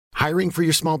Hiring for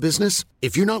your small business?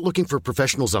 If you're not looking for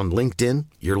professionals on LinkedIn,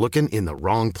 you're looking in the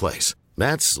wrong place.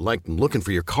 That's like looking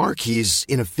for your car keys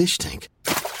in a fish tank.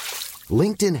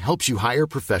 LinkedIn helps you hire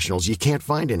professionals you can't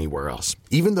find anywhere else,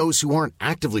 even those who aren't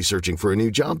actively searching for a new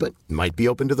job but might be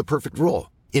open to the perfect role.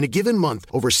 In a given month,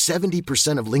 over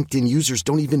 70% of LinkedIn users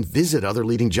don't even visit other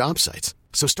leading job sites.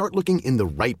 So start looking in the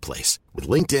right place. With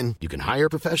LinkedIn, you can hire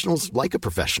professionals like a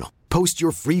professional. Post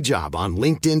your free job on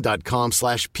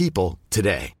linkedin.com/people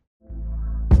today.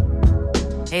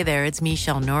 Hey there, it's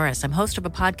Michelle Norris. I'm host of a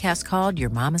podcast called Your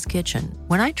Mama's Kitchen.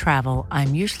 When I travel,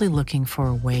 I'm usually looking for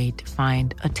a way to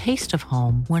find a taste of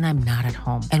home when I'm not at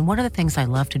home. And one of the things I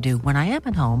love to do when I am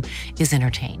at home is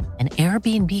entertain. And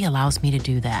Airbnb allows me to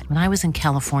do that. When I was in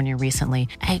California recently,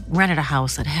 I rented a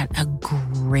house that had a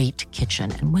great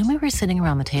kitchen. And when we were sitting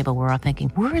around the table, we're all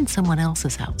thinking, we're in someone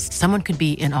else's house. Someone could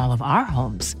be in all of our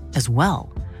homes as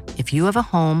well. If you have a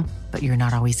home, but you're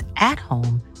not always at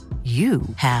home, you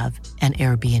have an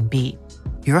Airbnb.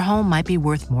 Your home might be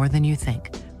worth more than you think.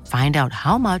 Find out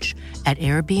how much at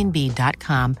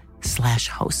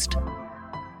airbnb.com/host.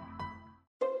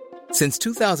 Since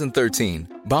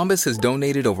 2013, Bombas has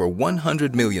donated over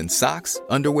 100 million socks,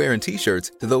 underwear, and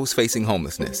T-shirts to those facing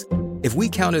homelessness. If we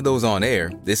counted those on air,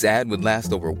 this ad would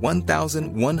last over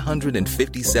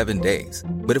 1,157 days.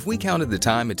 But if we counted the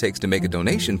time it takes to make a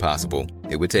donation possible,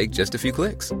 it would take just a few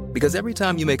clicks. Because every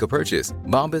time you make a purchase,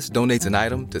 Bombas donates an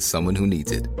item to someone who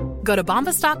needs it. Go to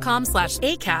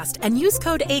bombas.com/ACAST and use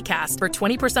code ACAST for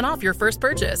 20% off your first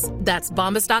purchase. That's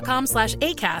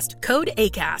bombas.com/ACAST, code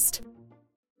ACAST.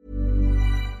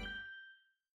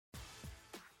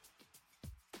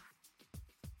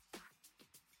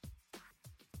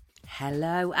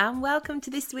 Hello and welcome to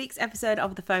this week's episode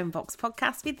of the Phone Box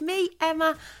Podcast with me,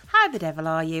 Emma. How the devil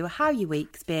are you? How your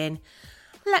week's been?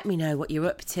 Let me know what you're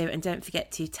up to and don't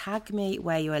forget to tag me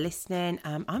where you are listening.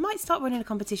 I might start running a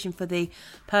competition for the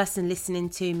person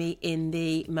listening to me in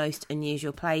the most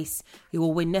unusual place. You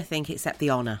will win nothing except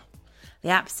the honour. The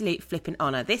absolute flipping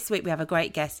honour. This week we have a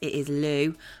great guest. It is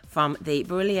Lou from the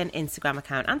brilliant Instagram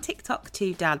account and TikTok,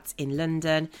 Two Dads in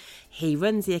London. He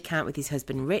runs the account with his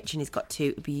husband Rich and he's got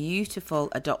two beautiful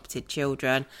adopted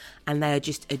children and they are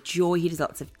just a joy. He does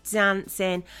lots of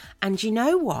dancing. And you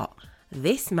know what?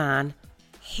 This man,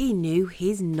 he knew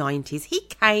his 90s. He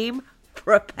came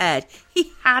prepared.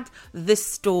 He had the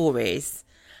stories.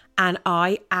 And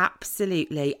I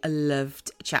absolutely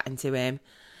loved chatting to him.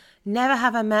 Never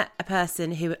have I met a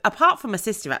person who, apart from my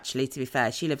sister actually, to be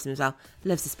fair, she loves them as well,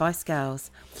 loves the Spice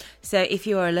Girls. So if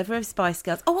you're a lover of Spice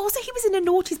Girls, oh, also he was in a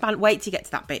noughties band, wait to get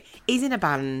to that bit, he's in a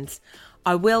band.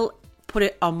 I will put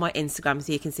it on my Instagram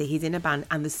so you can see he's in a band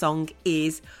and the song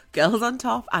is Girls on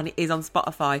Top and it is on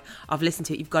Spotify. I've listened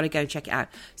to it, you've got to go and check it out.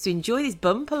 So enjoy this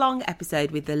bump along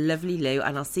episode with the lovely Lou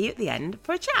and I'll see you at the end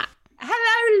for a chat.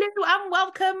 Hello, Lou, and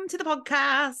welcome to the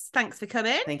podcast. Thanks for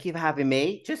coming. Thank you for having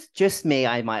me. Just me,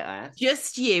 I might add.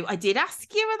 Just you. I did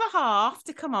ask your other half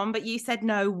to come on, but you said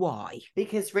no. Why?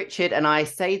 Because Richard, and I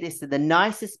say this in the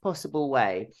nicest possible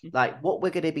way, like what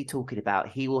we're going to be talking about,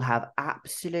 he will have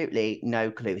absolutely no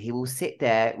clue. He will sit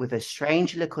there with a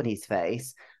strange look on his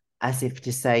face as if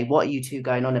to say, what are you two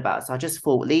going on about? So I just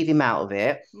thought, leave him out of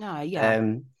it. No, yeah.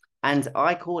 And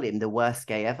I call him the worst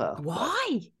gay ever.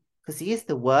 Why? Because he is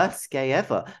the worst gay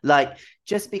ever. Like,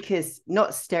 just because,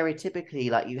 not stereotypically,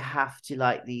 like you have to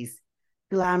like these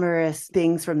glamorous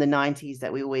things from the 90s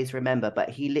that we always remember, but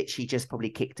he literally just probably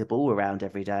kicked a ball around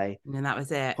every day. And that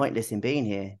was it. Pointless in being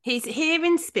here. He's here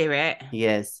in spirit. He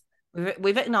is.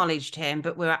 We've acknowledged him,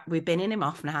 but we've been in him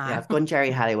off now. Yeah, I've gone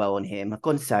Jerry Halliwell on him. I've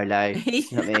gone solo. You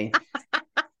know what I mean?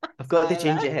 I've got the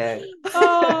ginger hair.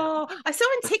 Oh, I saw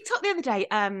on TikTok the other day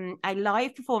a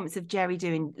live performance of Jerry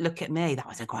doing Look at Me. That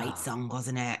was a great song,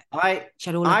 wasn't it? I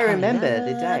remember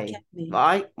the day.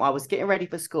 I was getting ready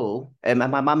for school and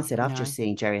my mum said, I've just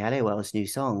seen Jerry Halliwell's new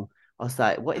song. I was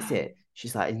like, what is it?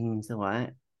 She's like, it's all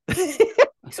right.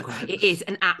 It's great. It is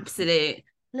an absolute...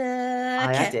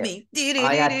 I had the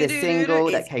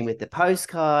single that came with the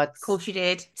postcards. Of course you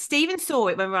did. Stephen saw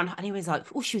it when we were on, and he was like,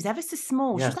 "Oh, she was ever so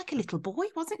small. Yeah. She was like a little boy,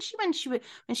 wasn't she? When she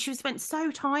went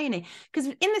so tiny." Because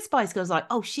in the Spice Girls, like,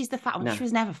 "Oh, she's the fat one." No. She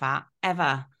was never fat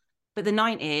ever. But the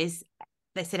 90s,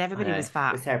 they said everybody was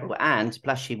fat. It was terrible, and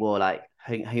plus she wore like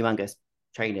humongous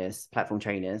trainers, platform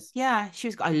trainers. Yeah, she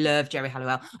was. I love Jerry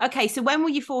Halliwell. Okay, so when were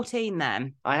you 14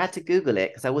 then? I had to Google it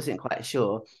because I wasn't quite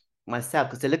sure myself,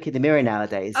 because to look in the mirror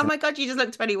nowadays. Oh my god, you just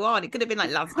looked 21. It could have been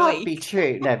like last can't week. Be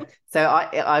true. No. So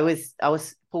I was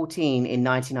 14 in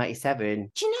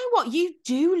 1997. Do you know what? You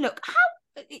do look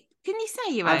Can you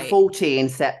say you're I'm 40 in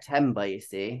September, you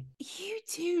see. You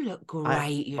do look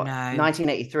great, you know.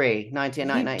 1983,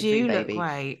 1993, you do baby. look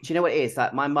great. Do you know what it is?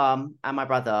 Like, my mum and my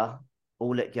brother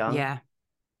all look young. Yeah.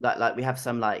 Like we have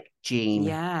some like gene.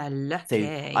 Yeah, lucky.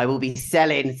 So I will be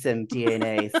selling some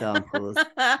DNA samples.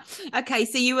 Okay,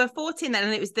 so you were 14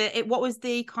 then, and what was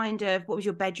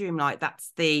your bedroom like?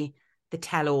 That's the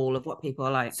tell-all of what people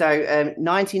are like. So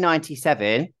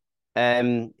 1997,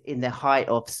 in the height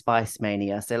of Spice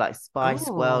Mania. So like Spice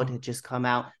World had just come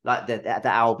out, like the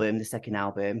album, the second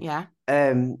album. Yeah.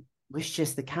 Was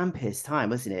just the campus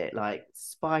time, wasn't it? Like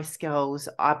Spice Girls,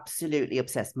 absolutely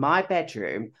obsessed. My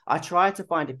bedroom, I tried to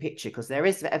find a picture because there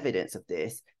is evidence of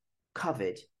this,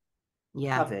 covered.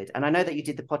 And I know that you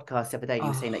did the podcast the other day, you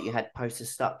were saying that you had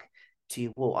posters stuck to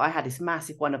your wall. I had this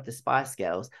massive one of the Spice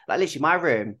Girls. Like literally my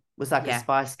room was like a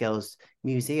Spice Girls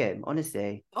museum,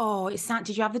 honestly. Oh, it's sad.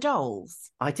 Did you have the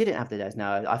dolls? I didn't have the dolls,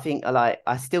 no. I think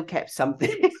I still kept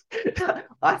something.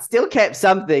 I still kept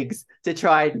some things to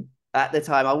try and, at the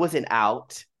time I wasn't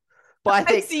out. But I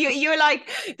think so you were like,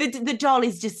 the doll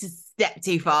is just a step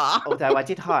too far. Although I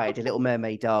did hide a Little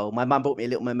Mermaid doll. My mum bought me a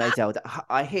Little Mermaid doll that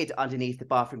I hid underneath the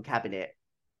bathroom cabinet.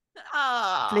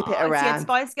 Oh, flip it around. So you had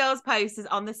Spice Girls posters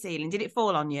on the ceiling. Did it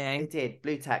fall on you? It did.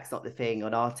 Blue tack's not the thing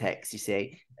on our text, you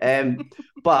see.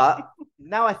 But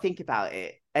now I think about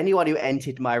it, anyone who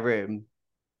entered my room,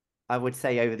 I would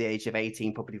say over the age of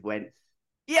 18 probably went,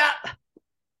 yeah.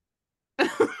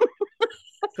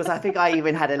 Because I think I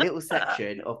even had a little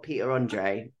section of Peter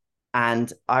Andre,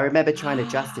 and I remember trying to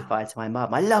justify to my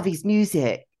mum, I love his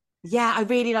music. Yeah, I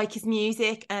really like his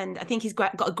music, and I think he's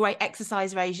got a great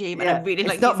exercise regime, and I really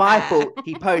like. It's not my fault.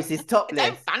 He poses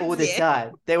topless all the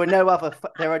time. There are no other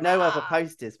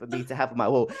posters for me to have on my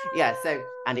wall. Yeah, so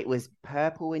and it was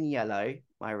purple and yellow.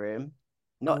 My room,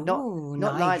 not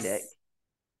nice. lilac,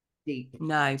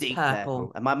 deep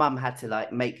purple. And my mum had to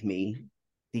make me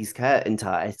these curtain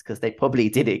ties because they probably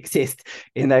did exist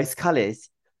in those colours.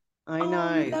 I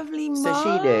know. Lovely mum. So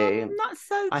she knew. That's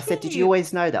so cute. I said, did you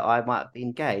always know that I might have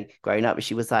been gay growing up? And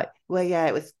she was like, well, yeah,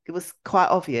 it was quite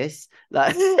obvious.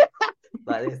 Like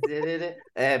this.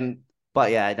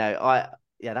 But yeah, no,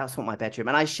 that's what my bedroom.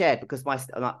 And I shared because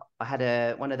I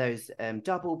had one of those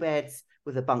double beds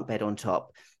with a bunk bed on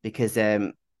top because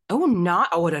oh, no!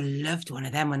 I would have loved one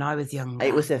of them when I was younger.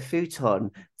 It was a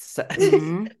futon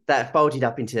that folded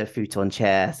up into a futon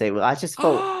chair. So I just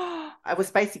thought I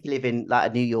was basically living like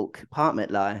a New York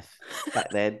apartment life back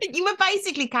then. You were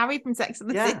basically Carrie from Sex and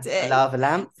the City. A lava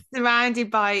lamp.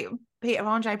 Surrounded by Peter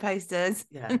Andre posters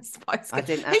and Spice Girls.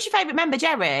 Who's your favourite member,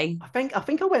 Jerry? I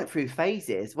think I went through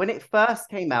phases. When it first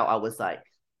came out, I was like,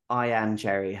 I am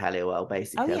Jerry Halliwell,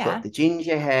 basically. I've got the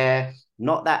ginger hair,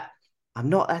 I'm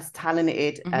not as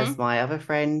talented as my other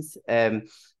friends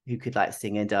who could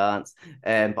sing and dance.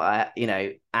 But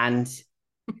and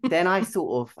then I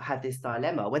sort of had this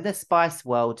dilemma. When the Spice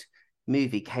World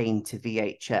movie came to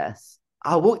VHS,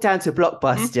 I walked down to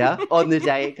Blockbuster on the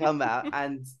day it came out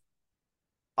and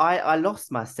I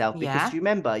lost myself because you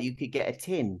remember you could get a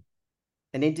tin,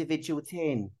 an individual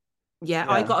tin. Yeah,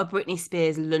 I got a Britney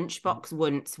Spears lunchbox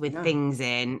once with things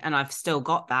in, and I've still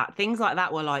got that. Things like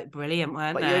that were brilliant,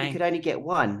 weren't they? But you could only get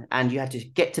one, and you had to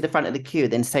get to the front of the queue,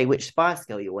 then say which Spice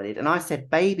Girl you wanted. And I said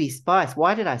Baby Spice.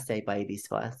 Why did I say Baby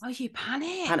Spice? Oh, you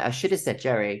panicked. I should have said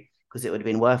Jerry because it would have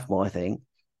been worth more, I think,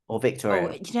 or Victoria.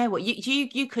 Oh, you know what?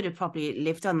 You could have probably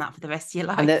lived on that for the rest of your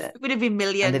life. It would have been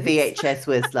millions. And the VHS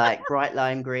was bright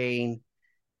lime green,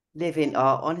 living.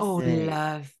 Oh, honestly,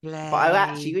 oh, lovely.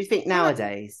 But you think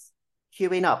nowadays.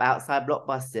 Queuing up outside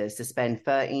Blockbusters to spend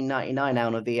 $13.99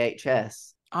 on a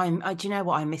VHS. Do you know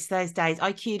what? I miss those days.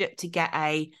 I queued up to get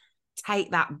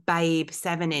Take That Babe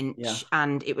 7-inch,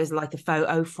 and it was like a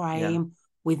photo frame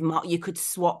with you could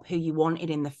swap who you wanted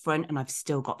in the front, and I've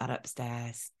still got that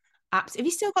upstairs. Have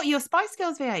you still got your Spice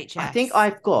Girls VHS? I think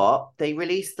they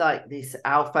released this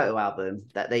photo album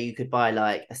that you could buy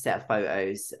a set of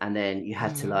photos, and then you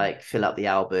had to fill up the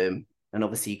album. And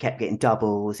obviously you kept getting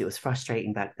doubles. It was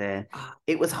frustrating back then.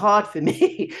 It was hard for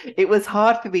me. It was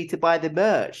hard for me to buy the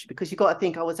merch because you got to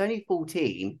think I was only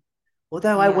 14.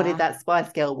 Although I wanted that Spice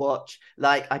Girl watch,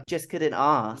 I just couldn't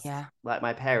ask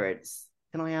my parents,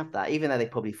 can I have that? Even though they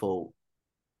probably thought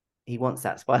he wants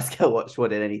that Spice Girl watch more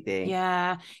than anything.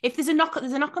 Yeah. If there's a knock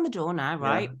on the door now,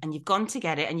 right? Yeah. And you've gone to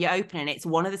get it and you're opening it, it's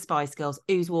one of the Spice Girls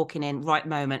who's walking in right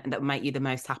moment and that will make you the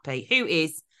most happy. Who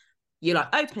is? You're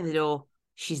opening the door.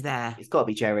 She's there. It's got to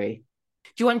be Jerry.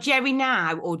 Do you want Jerry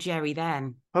now or Jerry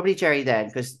then? Probably Jerry then,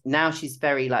 because now she's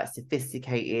very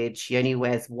sophisticated. She only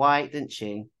wears white, doesn't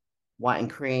she? white and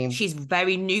cream. She's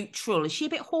very neutral. Is she a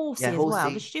bit horsey as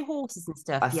well? Does she do horses and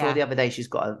stuff? I saw the other day she's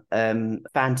got a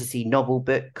fantasy novel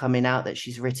book coming out that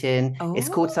she's written. It's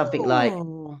called something like,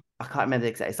 I can't remember the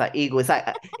exact. It's like Eagle. It's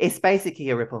like it's basically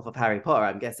a rip-off of Harry Potter,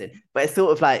 I'm guessing. But it's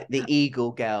sort of like the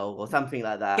Eagle Girl or something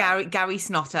like that. Gary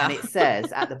Snotter. And it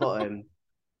says at the bottom,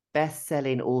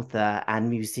 best-selling author and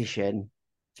musician,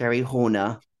 Jerry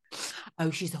Horner. Oh,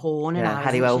 she's Horner now,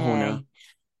 Halliwell Horner.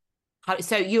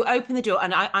 So you open the door,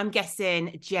 and I'm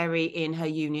guessing Jerry in her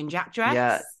Union Jack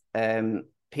dress. Yeah.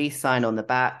 Peace sign on the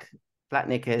back, black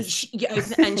knickers.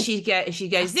 And she goes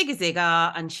zigga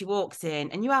zigga, and she walks in,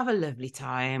 and you have a lovely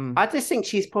time. I just think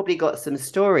she's probably got some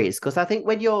stories, because I think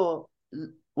when you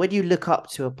look up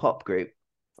to a pop group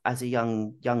as a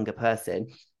younger person,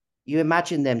 you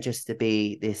imagine them just to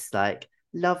be this like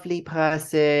lovely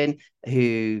person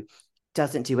who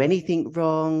doesn't do anything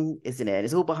wrong, isn't it?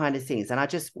 It's all behind the scenes. And I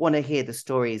just want to hear the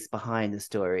stories behind the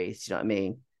stories. Do you know what I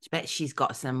mean? I bet she's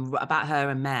got some about her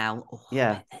and Mel. Oh,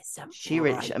 yeah.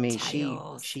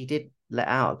 Tales. She did let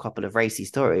out a couple of racy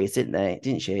stories,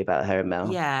 didn't she, about her and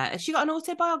Mel? Yeah. Has she got an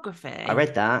autobiography? I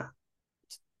read that.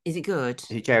 Is it good?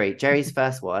 Jerry's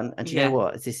first one. And do you know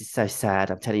what? This is so sad.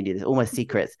 I'm telling you, there's almost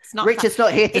secrets. Richard's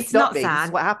not here to stop me. This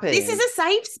is what happened. This is a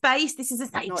safe space.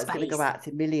 It's going to go out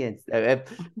to millions. So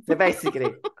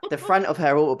basically, the front of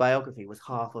her autobiography was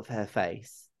half of her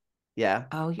face. Yeah.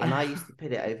 Oh, yeah. And I used to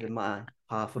put it over my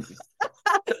half of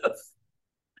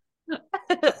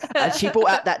and she brought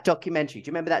out that documentary. Do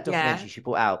you remember that documentary she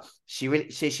brought out? She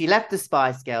left the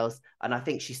Spice Girls, and I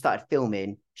think she started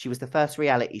filming. She was the first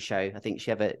reality show I think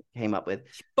she ever came up with.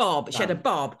 She had a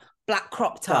bob, black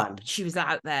crop top. She was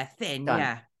out there thin.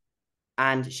 Yeah.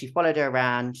 And she followed her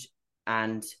around,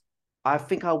 and I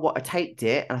think I taped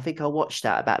it, and I think I watched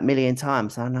that about a million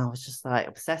times, and I was just like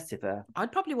obsessed with her.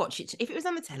 I'd probably watch it if it was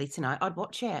on the telly tonight. I'd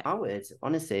watch it. I would,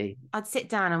 honestly. I'd sit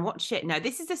down and watch it. No,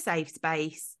 this is a safe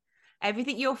space.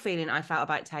 Everything you're feeling, I felt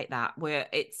about Take That, where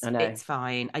it's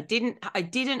fine. I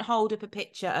didn't hold up a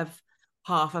picture of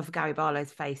half of Gary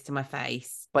Barlow's face to my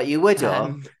face. But you would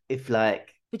have if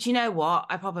like. But you know what?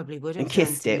 I probably wouldn't. And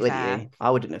kissed it, wouldn't you? I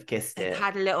wouldn't have kissed it.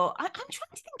 Had a little. I'm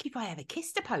trying to think if I ever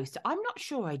kissed a poster. I'm not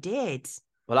sure I did.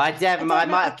 Well, I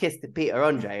might have kissed the Peter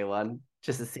Andre one.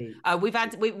 Just to see. We've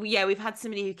had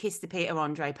somebody who kissed the Peter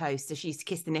Andre poster. She used to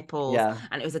kiss the nipples,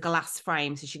 and it was a glass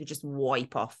frame, so she could just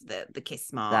wipe off the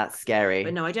kiss mark. That's scary.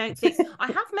 But no, I don't think I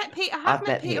have met Peter. I've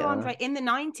met Peter Andre in the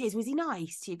 90s. Was he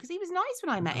nice to you? Because he was nice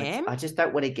when I met him. I just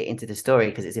don't want to get into the story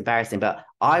because it's embarrassing. But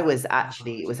I was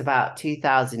actually, it was about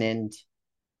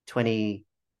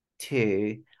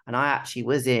 2022, and I actually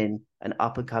was in an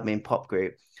up and coming pop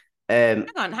group. Hang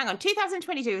on.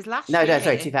 2022 was last year. No,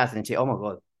 sorry, 2002. Oh my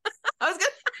god. I was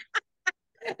going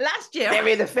last year.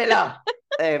 Bury the filler.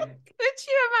 Could you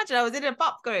imagine? I was in a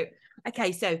pop group.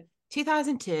 Okay, so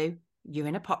 2002, you're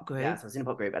in a pop group. Yeah, so I was in a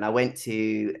pop group, and I went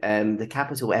to the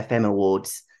Capital FM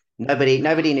Awards.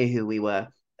 Nobody knew who we were,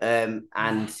 and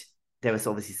there was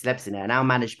obviously celebs in there. And our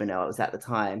management was at the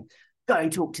time, go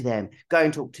and talk to them,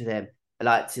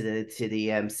 like to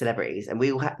the celebrities. And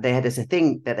they had us a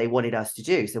thing that they wanted us to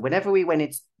do. So whenever we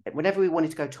wanted to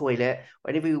go toilet,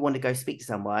 whenever we wanted to go speak to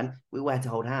someone, we all had to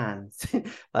hold hands.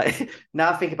 Like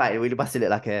now I think about it, we must have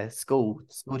looked like a school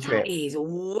trip. That is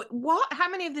what? How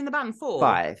many of them in the band? 4?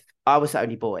 5. I was the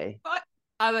only boy.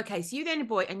 Oh, okay. So you're the only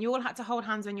boy, and you all had to hold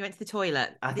hands when you went to the toilet.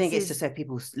 I think it's just so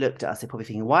people looked at us, they're probably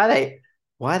thinking, why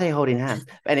are they holding hands?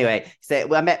 But anyway,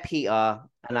 so I met Peter,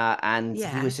 and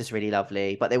he was just really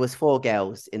lovely. But there was 4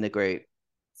 girls in the group,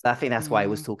 so I think that's why he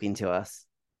was talking to us.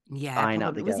 Yeah,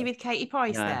 was he with Katie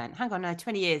Price then? Hang on, no,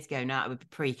 20 years ago now, it would be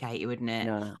pre-Katie, wouldn't it?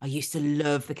 No. I used to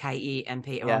love the Katie and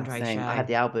Peter Andre same. show. I had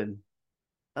the album.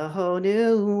 A whole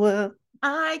new world.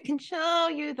 I can show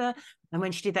you the... And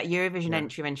when she did that Eurovision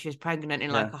entry when she was pregnant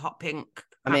in like a hot pink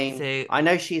suit. I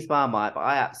know she's Marmite, but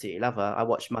I absolutely love her. I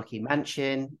watched Mucky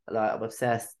Mansion. Like, I'm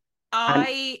obsessed.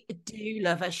 I do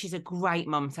love her. She's a great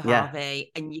mum to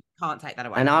Harvey, and you can't take that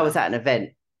away. And I was at an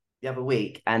event the other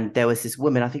week, and there was this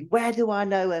woman. I think, where do I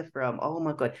know her from? Oh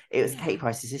my god, it was Katie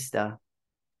Price's sister.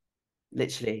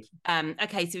 Literally.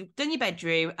 Okay, so we've done your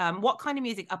bedroom. What kind of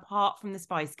music apart from the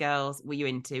Spice Girls were you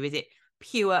into? Is it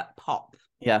pure pop?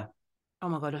 Yeah. Oh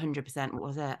my god, 100%. What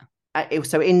was it?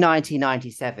 So in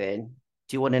 1997.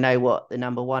 Do you want to know what the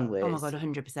number 1 was? Oh my god,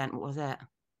 100%. What was it?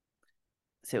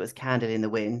 So it was "Candle in the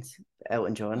Wind,"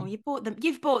 Elton John. Oh, you've brought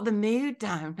the mood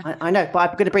down. I know, but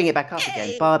I'm going to bring it back up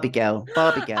again. Barbie Girl.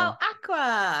 Oh,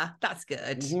 Aqua. That's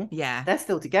good. Mm-hmm. Yeah. They're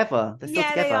still together.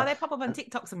 They are. They pop up on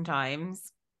TikTok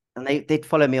sometimes. And they did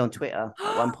follow me on Twitter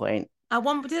at one point.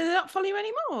 Do they not follow you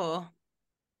anymore?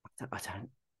 I don't.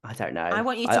 I don't know. I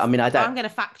want you to. I mean, I don't. I'm going to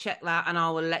fact check that, and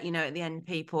I will let you know at the end,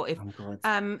 people. If Oh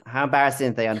God, how embarrassing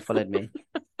if they unfollowed me.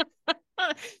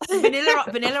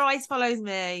 Vanilla Ice follows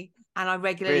me, and I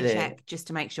regularly Really? check just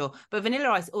to make sure. But Vanilla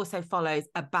Ice also follows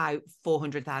about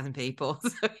 400,000 people.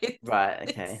 So Right.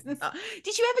 Okay.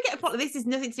 Did you ever get followed? This is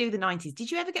nothing to do with the 90s. Did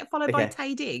you ever get followed by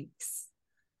Taye Diggs?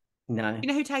 No. You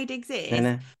know who Taye Diggs is?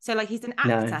 No. So, like, he's an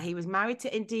actor. He was married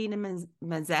to Idina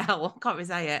Menzel. I can't really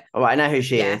say it. Oh, I know who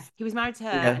she is. He was married to her,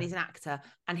 and he's an actor.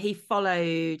 And he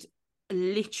followed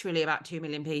literally about 2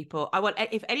 million people. I want,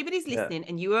 if anybody's listening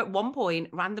and you were at one point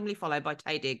randomly followed by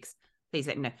Taye Diggs, please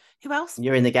let me know. Who else?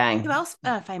 You're in the gang. Who else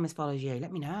famous follows you?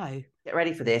 Let me know. Get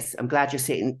ready for this. I'm glad you're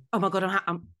sitting. Oh my God,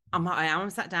 I'm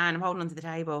sat down. I'm holding onto the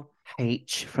table.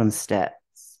 H from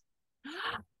Steps.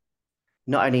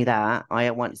 Not only that,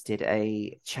 I once did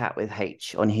a chat with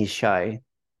H on his show.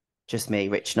 Just me,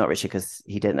 Rich, not Richard, because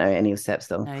he didn't know any of Steps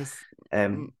still. Nice.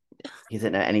 He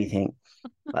didn't know anything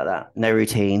like that. No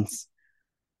routines.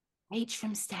 H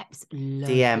from Steps.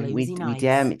 Lovely. DM. Was he nice?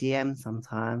 We DM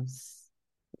sometimes.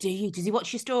 Do you? Does he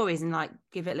watch your stories and like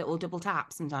give it a little double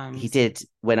tap sometimes? He did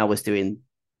when I was in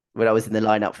the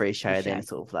lineup for his show. Then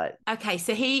sort of like. Okay,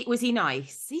 so was he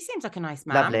nice? He seems like a nice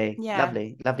man.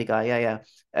 Lovely guy.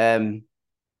 Yeah.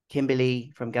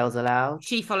 Kimberly from Girls Aloud.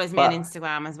 She follows me on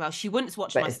Instagram as well. She once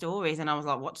watched my stories, and I was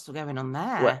like, "What's going on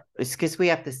there?" Well, it's because we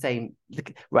have the same.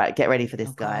 Right, get ready for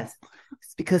this, guys.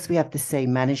 It's because we have the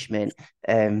same management.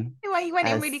 You went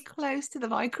in really close to the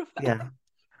microphone. Yeah.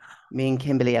 Me and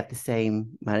Kimberly have the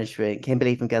same management.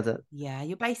 Kimberly from Girls Aloud. Yeah,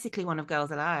 you're basically one of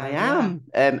Girls Aloud. I am.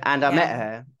 And I met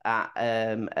her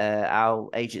at our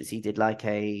agency did like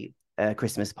a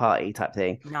Christmas party type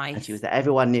thing. Nice. And she was there.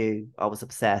 Everyone knew I was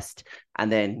obsessed.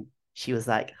 And then she was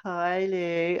like, "Hi,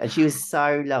 Lou," and she was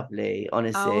so lovely.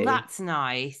 Honestly. Oh, that's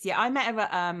nice. Yeah, I met her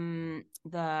at no,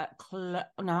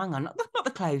 hang on, not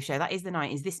the clothes show. That is the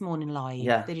 90s. This Morning Live.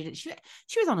 Yeah.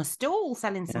 She was on a stall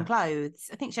selling some clothes.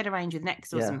 I think she had a range with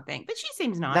Next or something. But she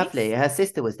seems nice. Lovely. Her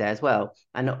sister was there as well.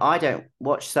 And I don't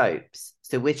watch soaps,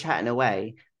 so we're chatting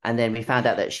away, and then we found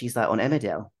out that she's like on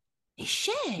Emmerdale. Is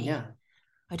she? Yeah.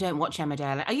 I don't watch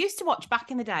Emmerdale. I used to watch back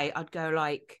in the day. I'd go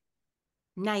like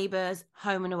Neighbours,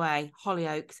 Home and Away,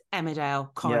 Hollyoaks,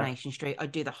 Emmerdale, Coronation Street.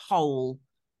 I'd do the whole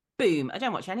boom. I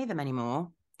don't watch any of them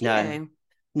anymore. Do you?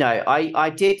 No, I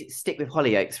did stick with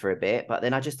Hollyoaks for a bit, but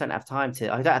then I just don't have time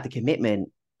to. I don't have the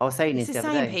commitment. I was saying this the other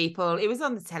day. It's the same people. It was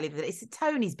on the telly.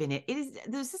 Tony's been it.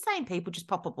 There's the same people just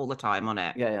pop up all the time on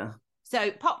it. Yeah.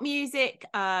 So pop music.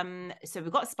 So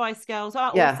we've got Spice Girls.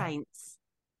 All Saints.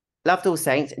 Loved All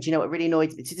Saints. And do you know what really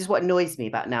annoyed me? This is what annoys me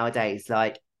about nowadays.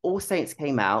 Like All Saints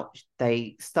came out.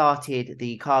 They started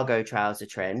the cargo trouser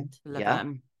trend. Love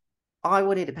them. I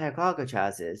wanted a pair of cargo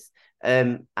trousers.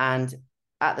 And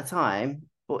at the time,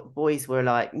 boys were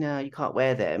like, "No, you can't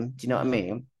wear them." Do you know what I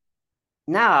mean?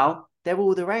 Now they're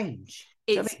all the range.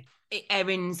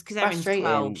 Erin's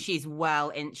 12. She's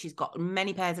she's got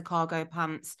many pairs of cargo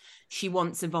pants. She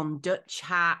wants a Von Dutch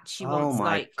hat. She wants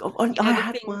God. I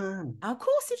had one. Of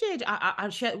course I did. I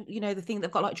showed, the thing they've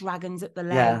got like dragons at the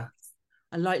legs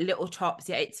and like little tops.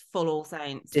 Yeah, it's full All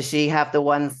Saints. Does she have the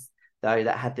ones though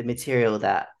that had the material,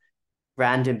 that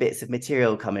random bits of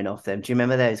material coming off them? Do you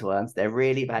remember those ones? They're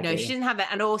really baggy. No, she doesn't have that,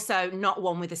 and also not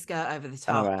one with a skirt over the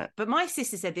top. Right. But my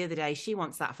sister said the other day she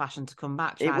wants that fashion to come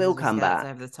back. It will come back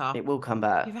over the top. It will come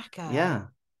back. You reckon? Yeah.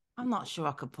 I'm not sure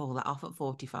I could pull that off at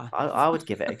 45. I would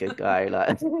give it a good go.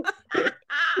 Like.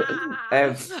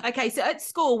 Okay, so at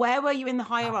school, where were you in the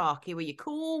hierarchy? Were you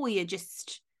cool? Were you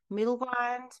just middle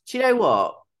ground? Do you know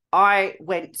what? I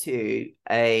went to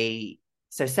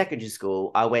secondary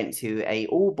school. I went to a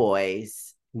all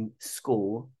boys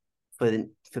school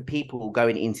for people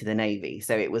going into the Navy.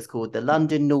 So it was called the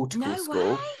London Nautical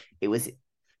School. Way. It was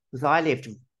because I lived,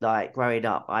 like, growing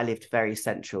up, I lived very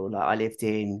central. Like, I lived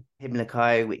in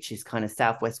Pimlico, which is kind of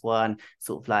southwest one,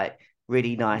 sort of like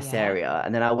really nice area.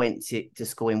 And then I went to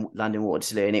school in London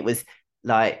Waterloo, and it was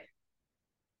like,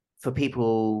 for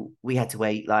people, we had to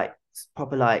wear like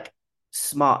proper like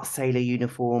smart sailor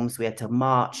uniforms. We had to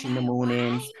march in the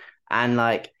mornings, and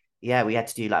like, we had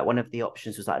to do like, one of the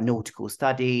options was like nautical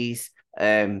studies.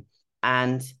 And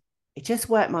it just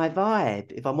weren't my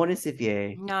vibe, if I'm honest with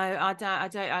you. No, I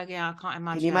can't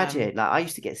imagine. Can you imagine? Like, I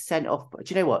used to get sent off. Do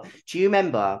you know what? Do you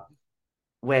remember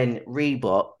when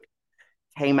Reebok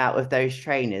came out with those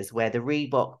trainers where the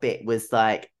Reebok bit was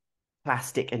like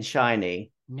plastic and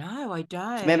shiny? No, I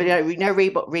don't. Remember,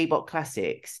 Reebok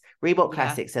Classics? Reebok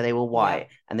Classics, so they were white,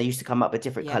 and they used to come up with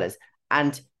different colours.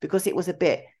 And because it was a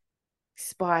bit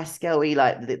Spice Girl-y,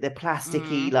 like the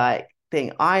plasticky like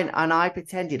thing, I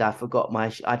pretended I forgot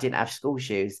I didn't have school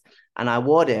shoes. and I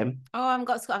wore them. Oh,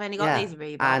 I've only got these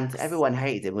Reeboks. And everyone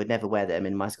hated them. Would never wear them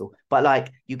in my school. But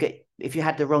like, if you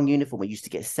had the wrong uniform, you used to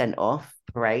get sent off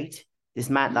parade. This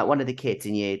man, like one of the kids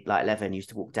in year like 11, used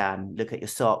to walk down, look at your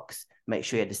socks, make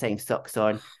sure you had the same socks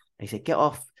on. And he said, "Get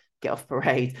off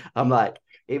parade." I'm like,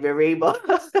 "In Reebok,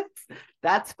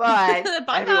 that's fine."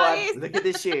 Everyone, look at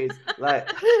the shoes, like.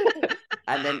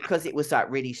 And then because it was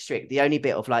like really strict, the only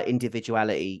bit of like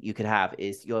individuality you could have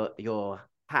is your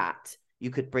hat. You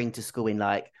could bring to school in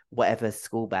like whatever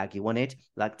school bag you wanted,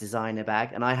 like designer bag.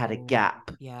 And I had a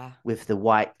Gap with the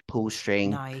white pull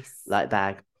string like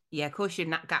bag. Yeah, of course, your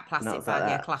Gap plastic bag,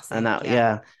 yeah, classic. And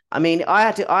that, I mean,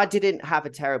 I didn't have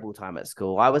a terrible time at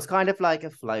school. I was kind of like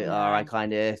a floater. I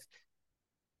kind of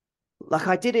like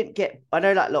I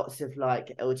know like lots of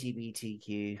like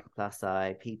LGBTQ plus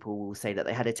I people will say that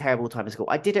they had a terrible time at school.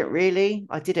 I didn't really.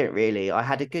 I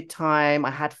had a good time. I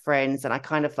had friends, and I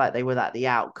kind of like they were like the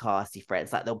outcasty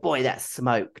friends, like the boy that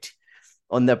smoked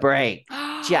on the break.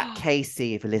 Jack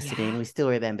Casey, if you're listening, we still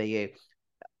remember you.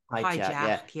 Hi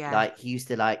Jack. Yeah. Like he used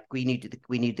to like we knew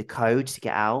the code to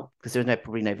get out because there was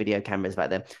probably no video cameras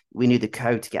back then. We knew the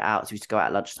code to get out, so we used to go out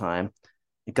at lunchtime.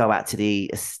 Go out to the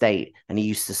estate, and he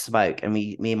used to smoke, and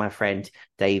me and my friend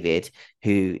David,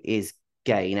 who is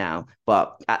gay now,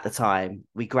 but at the time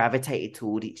we gravitated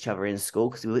toward each other in school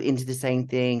because we were into the same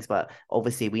things, but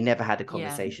obviously we never had a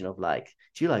conversation of like,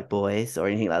 do you like boys or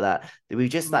anything like that. We were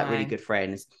just like really good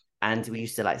friends, and we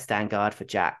used to like stand guard for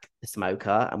Jack the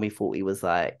smoker, and we thought he was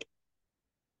like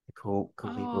cool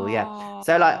people.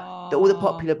 So like all the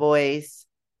popular boys,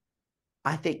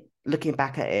 I think looking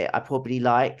back at it, I probably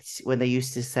liked when they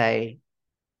used to say,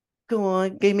 "Go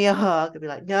on, give me a hug." I'd be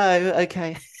like, "No,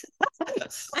 okay."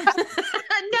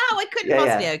 No, I couldn't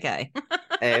possibly okay.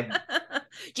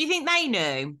 Do you think they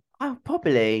knew? Oh,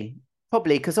 probably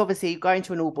because obviously going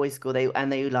to an all boys school, they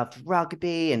loved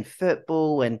rugby and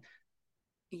football and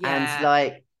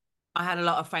like. I had a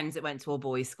lot of friends that went to all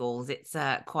boys schools. It's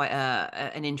quite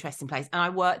an interesting place, and I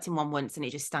worked in one once, and it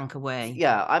just stank away.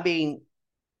 Yeah, I mean,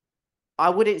 I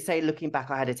wouldn't say looking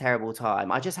back I had a terrible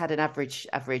time. I just had an average,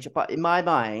 but in my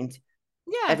mind,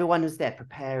 everyone was there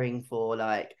preparing for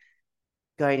like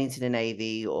going into the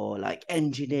Navy or like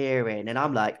engineering, and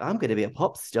I'm like, I'm going to be a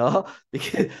pop star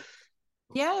because.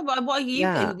 Yeah, but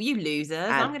you losers.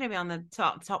 I'm going to be on the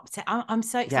top 10. I'm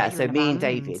so excited. Yeah, so me and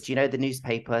David, you know the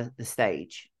newspaper, The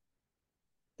Stage?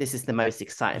 This is the most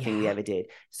exciting thing we ever did.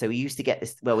 So we used to get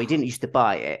this. Well, we didn't used to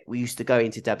buy it. We used to go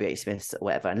into WH Smith's or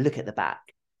whatever and look at the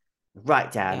back.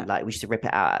 Write down, like we used to rip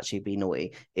it out, actually be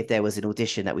naughty, if there was an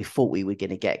audition that we thought we were going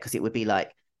to get, because it would be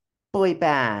like boy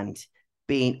band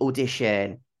being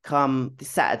audition, come this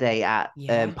Saturday at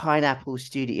Pineapple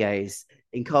Studios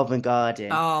in Covent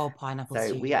Garden. Oh, Pineapple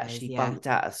Studios. So we actually bunked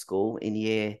out of school in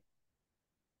year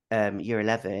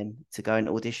 11 to go and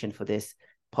audition for this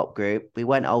pop group. We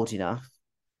weren't old enough,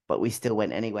 but we still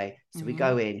went anyway. So we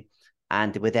go in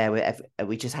and we're there.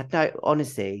 We just had no,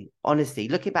 honestly,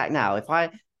 looking back now, if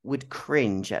I would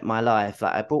cringe at my life,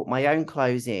 like I brought my own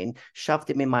clothes in, shoved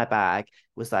them in my bag,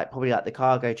 was like probably like the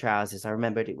cargo trousers. I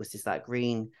remembered it was this like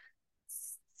green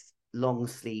long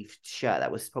sleeve shirt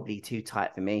that was probably too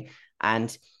tight for me.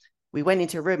 And we went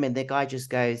into a room and the guy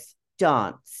just goes,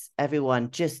 "Dance,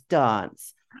 everyone, just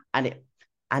dance." And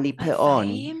he put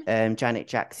on Janet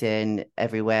Jackson,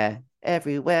 Everywhere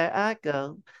I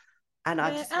Go. And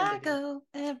I go,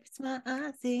 every smile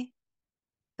I see.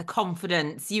 The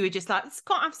confidence. You were just like,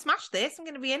 I've smashed this. I'm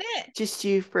going to be in it. Just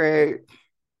you through.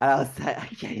 And I was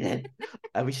like, okay then.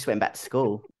 And we just went back to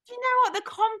school. Do you know what? The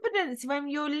confidence when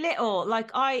you're little,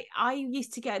 like I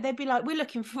used to get, they'd be like, we're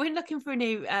looking for a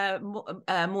new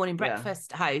morning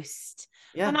breakfast host.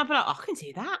 Yeah. And I'd be like, I can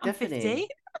do that. I'm 50.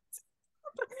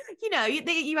 You know,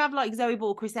 you have like Zoe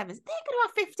Ball, Chris Evans. They're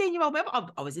going to have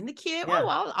 15-year-old. I was in the queue. Yeah.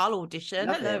 Oh, I'll audition.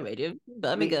 Hello, radio,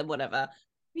 Birmingham, whatever.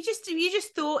 You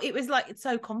just thought it was like it's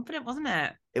so confident, wasn't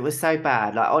it? It was so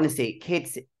bad. Like honestly,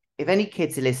 kids, if any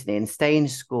kids are listening, stay in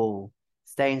school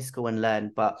and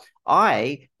learn. But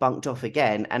I bunked off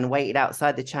again and waited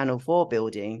outside the Channel 4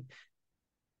 building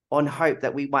on hope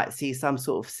that we might see some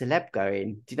sort of celeb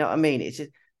going. Do you know what I mean? It's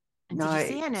just Did you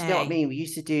see any? Do you know what I mean? We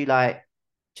used to do like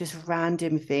just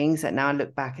random things that now I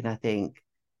look back and I think,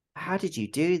 how did you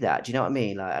do that? Do you know what I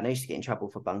mean? Like I used to get in trouble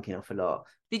for bunking off a lot.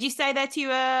 Did you stay there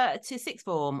to sixth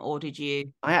form, or did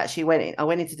you? I actually went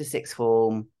into the sixth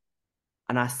form,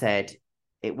 and I said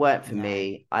it weren't for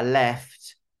me. I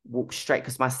left, walked straight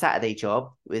because my Saturday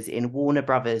job was in Warner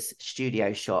Brothers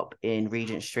studio shop in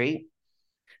Regent Street.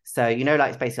 So you know,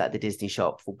 like it's basically like the Disney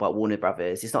shop, but Warner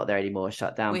Brothers. It's not there anymore. It's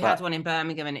shut down. We had one in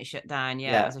Birmingham and it shut down.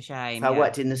 Yeah, it was a shame. So I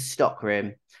worked in the stock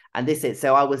room, and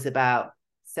so I was about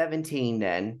 17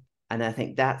 then. And I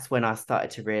think that's when I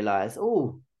started to realize,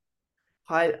 oh,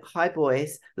 hi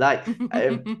boys. Like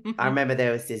I remember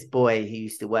there was this boy who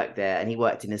used to work there, and he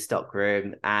worked in a stock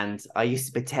room, and I used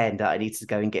to pretend that I needed to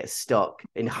go and get stock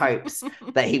in hopes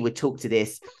that he would talk to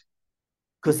this.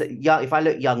 Because if I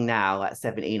look young now at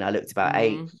 17, I looked about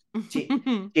 8.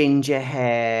 Ginger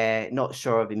hair, not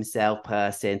sure of himself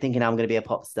person, thinking I'm going to be a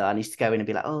pop star. And he used to go in and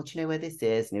be like, oh, do you know where this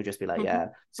is? And he'll just be like, yeah,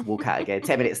 just walk out again.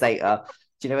 10 minutes later,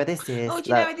 do you know where this is? Oh,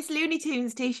 do you know where this Looney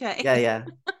Tunes t-shirt is? Yeah.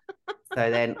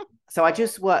 So I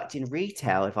just worked in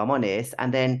retail, if I'm honest.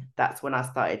 And then that's when I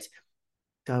started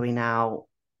going out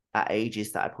at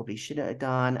ages that I probably shouldn't have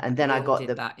done. And then I got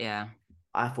that, yeah.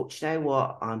 I thought, you know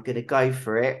what? I'm going to go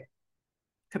for it.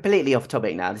 Completely off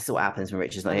topic now. This is what happens when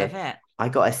Richard's not here. I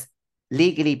got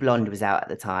Legally Blonde was out at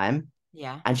the time.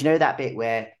 Yeah. And you know that bit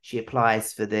where she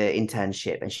applies for the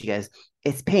internship and she goes,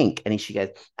 it's pink. And she goes,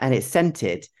 and it's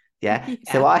scented. Yeah.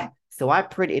 So I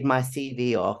printed my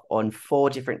CV off on 4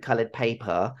 different coloured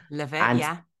paper. Love it.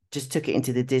 And just took it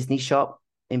into the Disney shop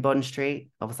in Bond Street.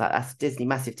 I was like, that's Disney,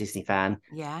 massive Disney fan.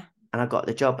 Yeah. And I got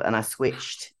the job and I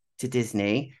switched to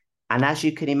Disney. And as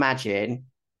you can imagine,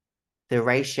 the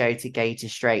ratio to gay to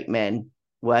straight men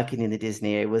working in the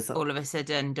Disney, it was all of a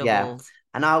sudden doubled. Yeah.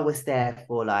 And I was there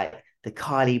for like the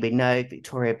Kylie Minogue,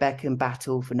 Victoria Beckham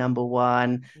battle for number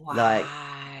 1. Wow. Like,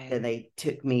 then they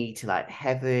took me to like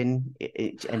Heaven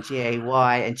and GAY,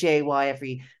 and GAY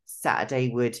every Saturday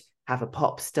would have a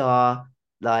pop star,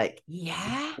 like,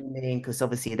 because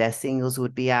obviously their singles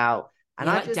would be out. And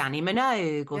I just, Danny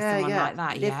Minogue or someone like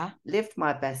that. Lived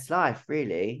my best life,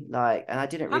 really. Like, and I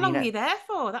didn't really know. How long were you there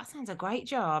for? That sounds a great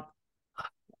job.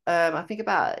 I think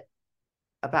about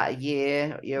a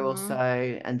year or so,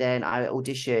 and then I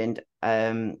auditioned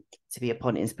to be a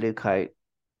Pontin's Blue Coat,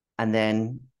 and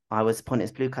then I was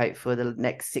Pontin's Blue Coat for the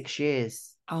next 6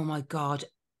 years. Oh my God.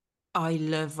 I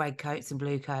love red coats and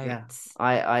blue coats.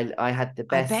 Yeah. I had the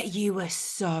best. I bet you were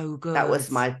so good. That was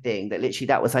my thing.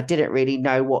 I didn't really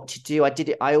know what to do.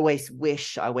 I always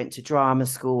wish I went to drama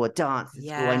school or dance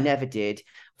school. I never did.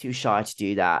 Too shy to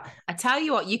do that. I tell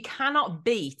you what, you cannot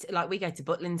beat, like we go to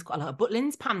Butlins, quite a lot of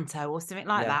Butlins Panto or something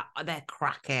like that. They're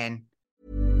cracking.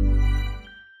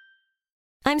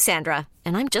 I'm Sandra,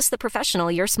 and I'm just the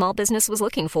professional your small business was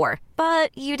looking for.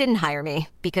 But you didn't hire me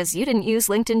because you didn't use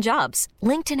LinkedIn Jobs.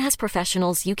 LinkedIn has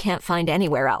professionals you can't find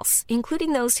anywhere else,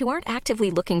 including those who aren't actively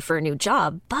looking for a new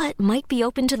job, but might be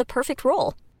open to the perfect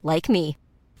role, like me.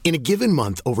 In a given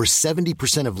month, over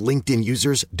 70% of LinkedIn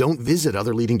users don't visit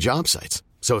other leading job sites.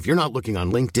 So if you're not looking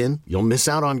on LinkedIn, you'll miss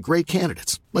out on great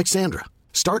candidates like Sandra.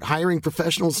 Start hiring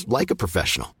professionals like a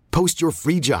professional. Post your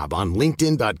free job on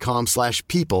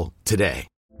linkedin.com/people today.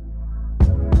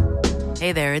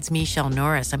 Hey there, it's Michelle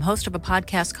Norris. I'm host of a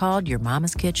podcast called Your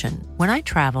Mama's Kitchen. When I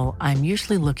travel, I'm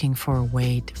usually looking for a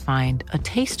way to find a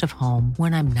taste of home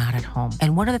when I'm not at home.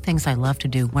 And one of the things I love to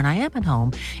do when I am at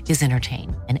home is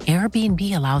entertain. And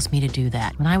Airbnb allows me to do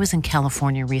that. When I was in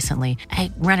California recently,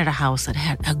 I rented a house that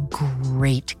had a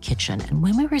great kitchen. And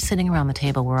when we were sitting around the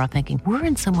table, we're all thinking, we're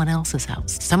in someone else's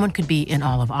house. Someone could be in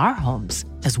all of our homes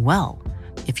as well.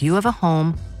 If you have a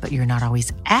home, but you're not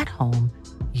always at home,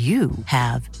 you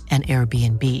have an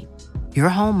Airbnb. Your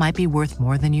home might be worth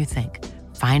more than you think.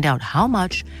 Find out how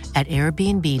much at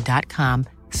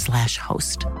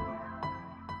airbnb.com/host.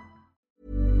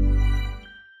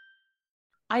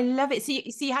 I love it. So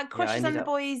you had crushes on the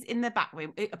boys in the back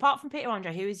room. Apart from Peter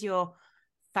Andre, who is your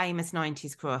famous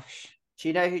 90s crush? Do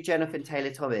you know who Jonathan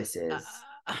Taylor-Thomas is?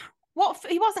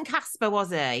 He wasn't Casper,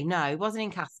 was he? No, he wasn't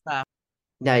in Casper.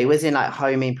 No, he was in like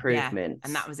Home Improvement. Yeah,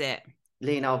 and that was it.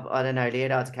 Leonardo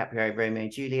DiCaprio, Romeo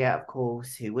and Juliet, of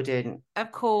course. Who wouldn't?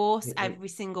 Of course, every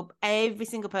single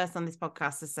person on this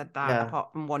podcast has said that,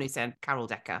 apart from one who said Carol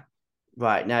Decker.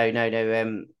 Right,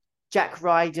 no. Jack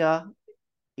Ryder,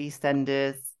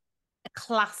 EastEnders. A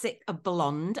classic, a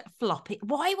blonde, floppy.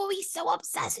 Why were we so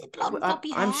obsessed with blonde,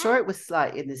 floppy hair? I'm sure it was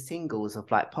like in the singles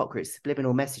of like pop groups,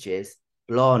 subliminal messages.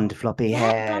 Blonde, floppy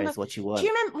hair is what you want. Do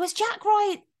you remember? Was Jack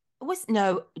Ryder?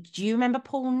 Do you remember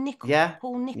Paul Nichols? Yeah.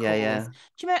 Paul Nichols. Yeah. Do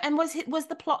you remember? And was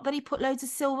the plot that he put loads of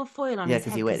silver foil on his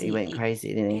head? Yeah, because he went crazy,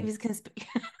 didn't he? He was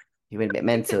he went a bit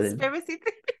mental. Conspiracy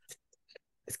theory.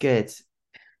 It's good.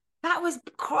 That was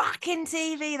cracking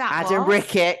TV. Adam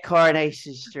Rickett,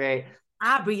 Coronation Street.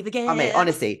 I breathe again. I mean,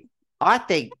 honestly, I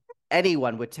think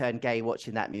anyone would turn gay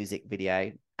watching that music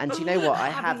video. And do you know what? I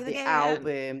have the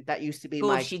album that used to be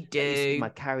my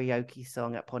karaoke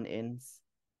song at Pontin's.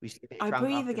 We used to get I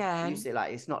breathe again. Used to,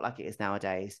 like, it's not like it is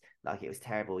nowadays. Like, it was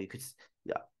terrible. You could,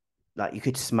 like you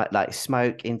could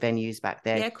smoke in venues back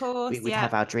then. Yeah, of course. We would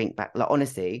have our drink back. Like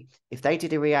honestly, if they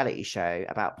did a reality show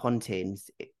about Pontins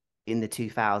in the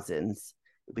 2000s,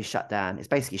 it'd be shut down. It's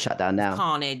basically shut down now.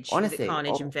 Carnage. Honestly,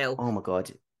 Carnage and Phil. Oh my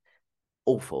God,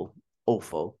 awful.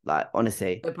 Like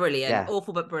honestly, but brilliant. Yeah.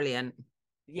 Awful but brilliant.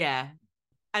 Yeah.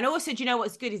 And also, do you know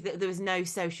what's good is that there was no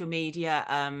social media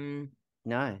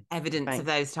no evidence of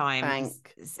those times,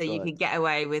 so you could get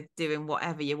away with doing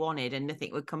whatever you wanted and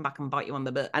nothing would come back and bite you on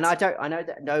the butt. And I know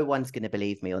that no one's going to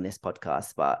believe me on this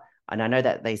podcast, and I know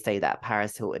that they say that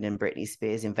Paris Hilton and Britney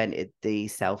Spears invented the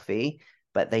selfie,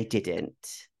 but they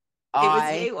didn't.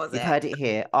 You've heard it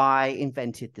here. I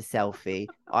invented the selfie.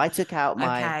 I took out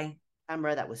my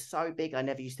camera that was so big I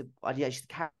used to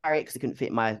carry it because it couldn't fit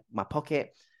in my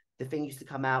pocket. The thing used to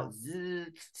come out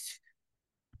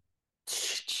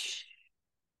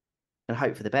and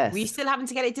hope for the best. Were you still having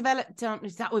to get it developed on?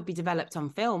 That would be developed on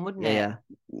film, wouldn't it? Yeah.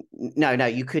 No,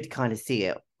 you could kind of see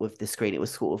it with the screen. It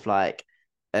was sort of like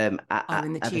in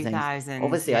the 2000s.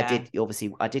 Obviously,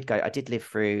 yeah. I did live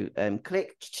through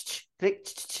click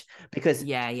because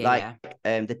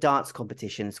the dance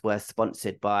competitions were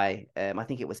sponsored by I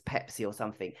think it was Pepsi or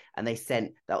something, and they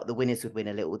sent that the winners would win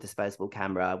a little disposable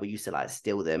camera. We used to like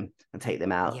steal them and take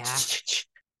them out. Yeah.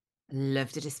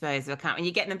 Love to disposable camera. And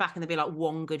you get them back and there'd be like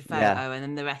one good photo and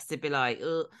then the rest would be like,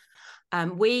 ugh.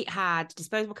 We had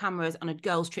disposable cameras on a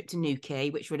girls' trip to Newquay,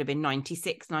 which would have been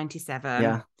 96, 97.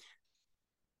 Yeah.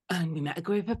 And we met a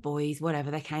group of boys,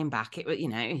 whatever, they came back. It was,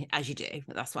 as you do,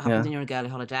 that's what happens when you're on a girly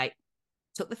holiday.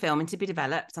 Took the film in to be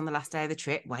developed on the last day of the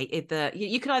trip, waited.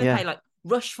 You could either pay like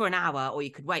rush for an hour or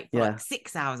you could wait for like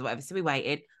 6 hours or whatever. So we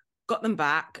waited, got them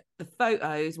back. The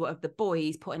photos were of the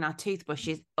boys putting our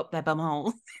toothbrushes up their bum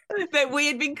holes that we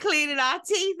had been cleaning our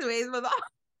teeth with.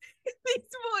 These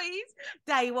boys,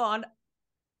 day one,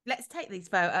 let's take these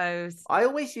photos. I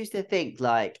always used to think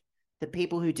like the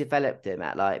people who developed them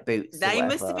at like Boots, they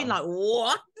must have been like,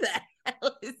 what the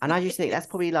hell is and I used to think that's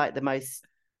probably like the most,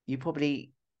 you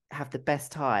probably have the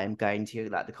best time going to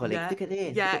like the colleagues. Look at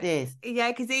this, look at this. Yeah,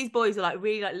 because these boys are like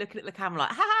really like looking at the camera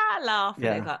like, ha, laughing.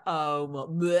 It's like, oh,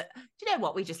 what? Do you know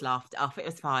what? We just laughed it off. It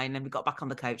was fine. And we got back on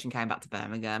the coach and came back to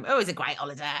Birmingham. It was a great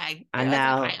holiday. And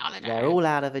now they're all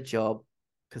out of a job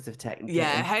because of technical.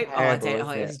 Yeah, I don't know.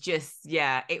 It was just,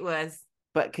 it was.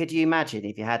 But could you imagine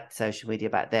if you had social media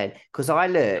back then? Because I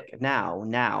look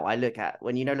at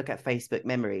when look at Facebook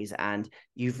memories and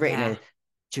you've written a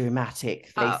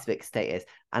dramatic Facebook status,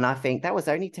 and I think that was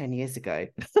only 10 years ago.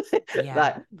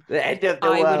 Like the end of the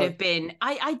world. Would have been.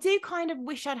 I do kind of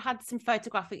wish I'd had some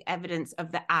photographic evidence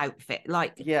of the outfit.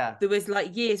 Like, there was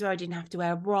like years where I didn't have to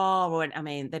wear a bra,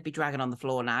 they'd be dragging on the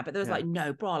floor now, but there was like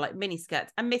no bra, like mini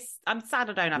skirts. I'm sad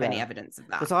I don't have any evidence of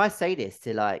that. Because I say this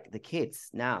to like the kids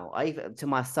now. To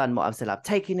my son, what I'm saying, I'm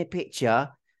taking a picture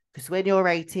because when you're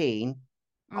 18,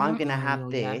 I'm gonna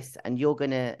have this, and you're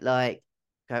gonna like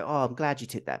go, oh, I'm glad you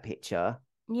took that picture.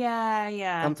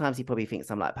 Yeah. Sometimes he probably thinks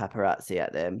I'm like paparazzi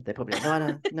at them. They're probably like,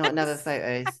 no, not another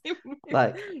photos.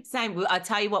 Like, same. I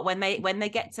tell you what, when they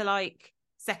get to like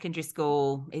secondary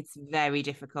school, it's very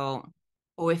difficult.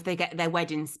 Or if they get their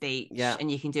wedding speech, and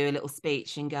you can do a little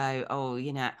speech and go, oh,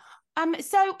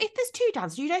 So if there's two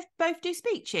dads, do you both do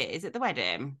speeches at the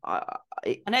wedding? I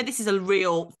know this is a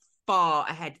real far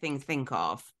ahead thing to think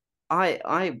of.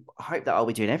 I hope that I'll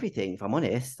be doing everything. If I'm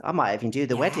honest, I might even do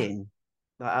the wedding.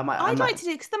 Like, I'd like to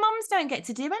do, because the mums don't get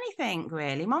to do anything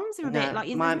really. Mums are a bit like,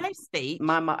 there's no speech.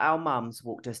 Our mums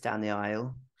walked us down the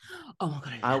aisle. Oh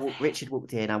my God! Richard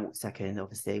walked in. I walked second.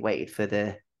 Obviously, waited for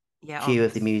the cue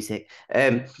of the music.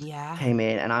 Came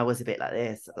in, and I was a bit like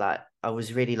this. Like I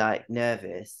was really like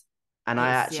nervous. And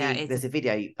there's a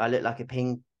video. I look like a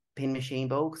pin machine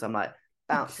ball because I'm like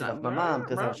bouncing off my mum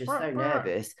because I was just so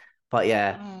nervous. But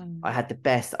I had the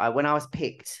best. When I was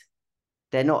picked,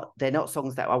 they're not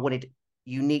songs that I wanted.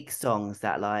 Unique songs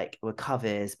that like were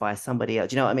covers by somebody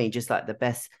else. Do you know what I mean? Just like the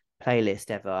best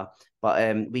playlist ever.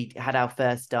 But we had our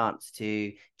first dance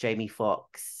to Jamie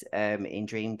Foxx in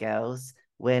Dreamgirls,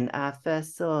 When I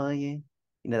First Saw You.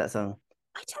 You know that song?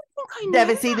 I don't think I know.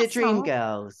 Never seen the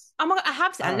Dreamgirls. Oh my God, I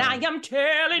have seen it. Now I'm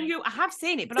telling you, I have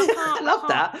seen it, but I can't. I love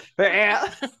that.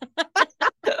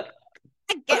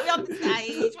 Get me on the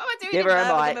stage. What am I doing? Give her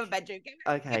a mic. Bedroom?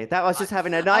 Okay, that was just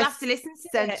having a nice have to listen to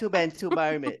sentimental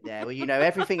moment there where you know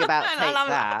everything about Take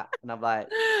That. And I'm like,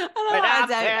 I'm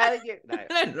telling you. No.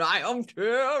 Right, I'm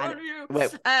telling you.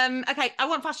 Okay, I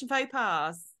want fashion faux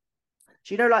pas.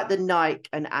 Do you know like the Nike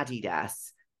and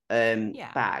Adidas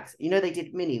bags? You know they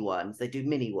did mini ones. They do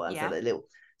mini ones. Yeah. Like little.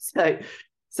 So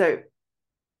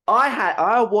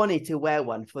I wanted to wear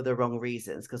one for the wrong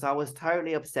reasons because I was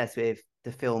totally obsessed with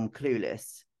the film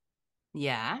Clueless.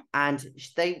 Yeah. And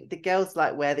the girls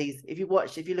like wear these. If you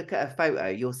look at a photo,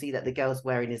 you'll see that the girl's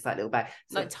wearing this like little bag.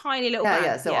 So, Like tiny little yeah, bags.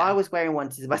 yeah. So I was wearing one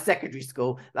to my secondary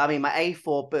school. I mean, my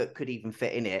A4 book could even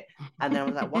fit in it. And then I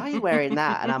was like, why are you wearing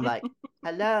that? And I'm like,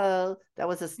 hello, that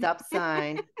was a stop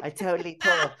sign. I totally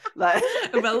pulled. Like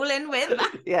rolling with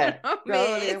that. Yeah,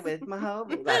 rolling with my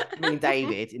homie. Like me and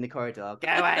David in the corridor. Go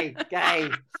away, gay.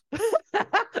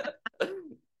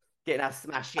 Getting our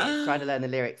smash hits, trying to learn the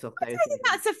lyrics of those. I don't think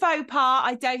that's a faux pas.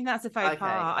 I don't think that's a faux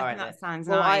pas. I think that sounds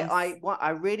nice. I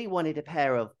really wanted a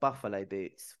pair of buffalo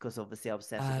boots because obviously I was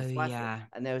obsessed with the Spice Girls.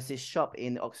 And there was this shop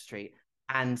in Oxford Street,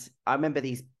 and I remember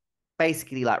these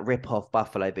basically like rip-off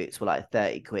buffalo boots were like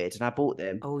 30 quid, and I bought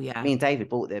them. Oh yeah. Me and David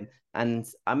bought them, and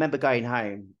I remember going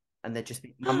home and they'd just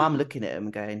be my mum looking at them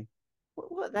and going,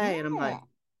 what are they? And I'm like,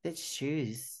 they're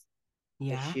shoes.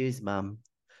 Yeah. They're shoes, mum.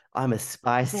 I'm a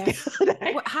Spice Girl.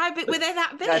 How big were they?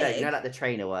 That big? No, you know, like the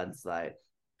trainer ones, like.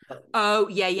 Oh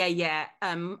yeah.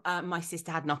 My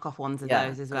sister had knockoff ones of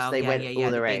those as well. They went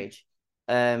all their age.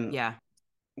 Yeah.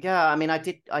 I mean, I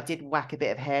did whack a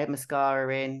bit of hair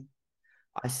mascara in.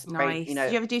 I sprayed, nice.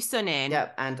 Did you ever do sun in? Yeah,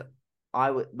 and I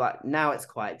would like now it's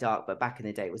quite dark, but back in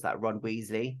the day it was like Ron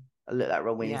Weasley. I looked like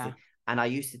Ron Weasley, Yeah. and I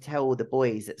used to tell all the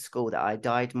boys at school that I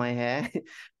dyed my hair.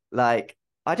 Like,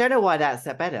 I don't know why that's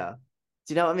better.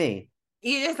 Do you know what I mean?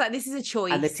 You're just like, this is a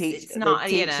choice. And the teachers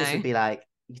would be like,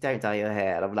 you don't dye your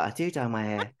hair. And I'm like, I do dye my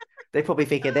hair. They're probably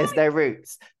thinking there's no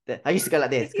roots. I used to go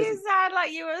like this. You sound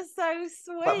like you were so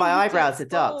sweet. But my eyebrows are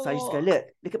dark. So I used to go,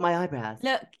 look at my eyebrows.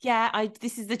 Look, yeah,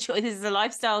 this is the choice. This is a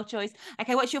lifestyle choice.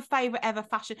 Okay, what's your favourite ever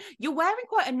fashion? You're wearing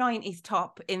quite a 90s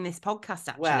top in this podcast,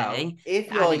 actually. Well,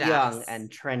 if you're Adidas. Young and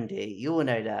trendy, you will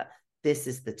know that this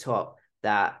is the top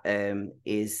that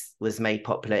was made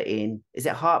popular in, is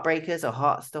it Heartbreakers or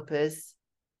Heartstoppers?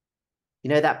 You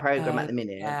know that program at the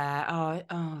minute? Yeah.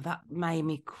 Oh,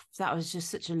 that was just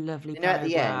such a lovely program. At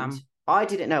the end, I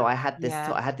didn't know I had this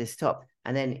top. I had this top.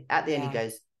 And then at the end he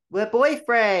goes, we're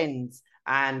boyfriends.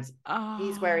 And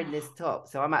he's wearing this top.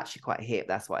 So I'm actually quite hip,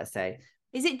 that's what I say.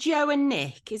 Is it Joe and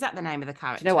Nick? Is that the name of the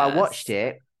character? You know, I watched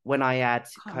it when I had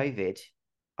COVID.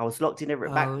 I was locked in a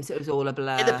room. So it was all a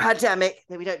blur. In the pandemic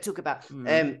that we don't talk about.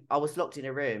 I was locked in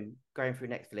a room going through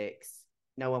Netflix.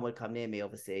 No one would come near me,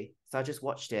 obviously. So I just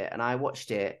watched it, and I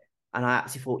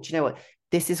actually thought, you know what?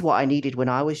 This is what I needed when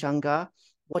I was younger.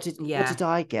 What did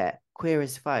I get? Queer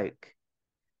as Folk.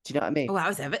 Do you know what I mean? Oh, that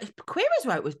was Queer as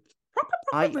Folk was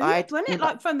proper rude, wasn't it?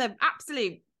 Like from the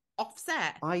absolute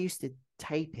offset. I used to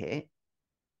tape it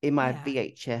in my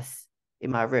VHS in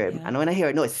my room, and when I hear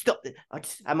a noise, stop it.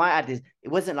 I might add this. It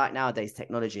wasn't like nowadays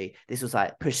technology. This was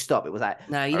like push stop. It was like,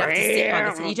 no, you'd have to sit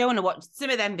by the. You don't want to watch some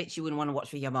of them bits. You wouldn't want to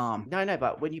watch for your mom. No,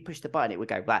 but when you push the button, it would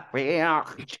go like.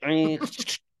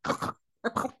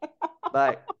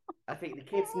 Like, I think the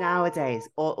kids nowadays,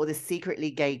 or the secretly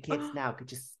gay kids now, could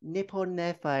just nip on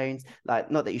their phones.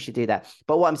 Like, not that you should do that,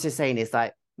 but what I'm just saying is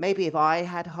like, maybe if I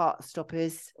had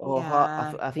Heartstoppers or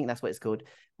I think that's what it's called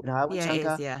when I was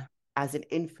younger. As an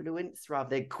influence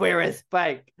rather than Queer as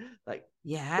Folk, like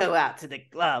go out to the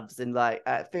clubs and like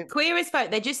Queer as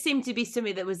Folk. There just seemed to be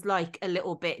something that was like a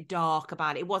little bit dark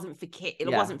about it. It wasn't for kids.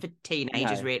 It wasn't for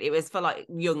teenagers, really. It was for like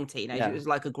young teenagers. It was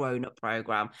like a grown-up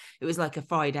program. It was like a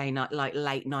Friday night, like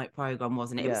late night program,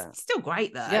 wasn't it? It was still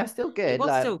great though. Yeah, still good. It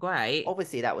was still great.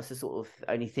 Obviously, that was the sort of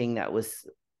only thing that was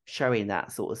showing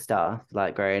that sort of stuff,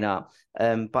 like growing up.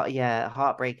 But yeah,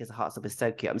 Heartbreakers, Heartstopper is so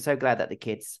cute. I'm so glad that the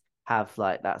kids have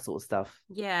like that sort of stuff.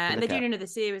 Yeah, and they're doing another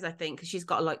series, I think, because she's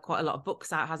got like quite a lot of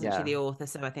books out, hasn't she, the author?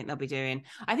 So I think they'll be doing.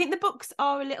 I think the books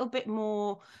are a little bit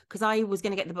more, because I was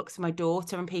going to get the books for my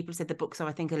daughter, and people said the books are,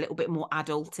 I think, a little bit more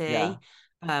adulty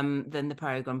than the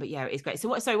program. But yeah, it is great. So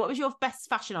what was your best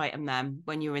fashion item then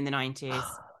when you were in the 90s?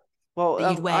 Well,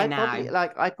 that you'd wear now? Probably,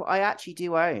 like I actually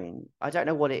do own. I don't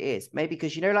know what it is. Maybe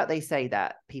because like they say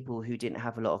that people who didn't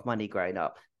have a lot of money growing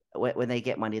up, when they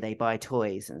get money, they buy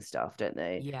toys and stuff, don't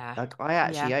they? Yeah. Like I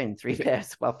actually own 3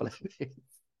 pairs of buffalo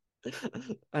boots,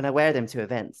 and I wear them to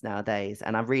events nowadays,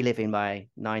 and I'm reliving my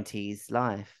 90s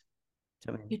life.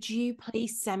 Do you know what I mean? Could you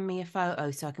please send me a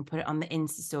photo so I can put it on the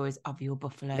Insta stories of your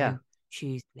buffalo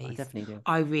shoes, please? I definitely do.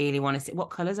 I really want to see. What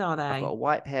colours are they? I've got a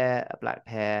white pair, a black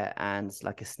pair, and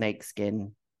like a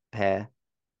snakeskin pair,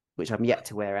 which I'm yet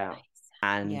to wear out.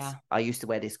 And I used to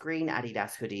wear this green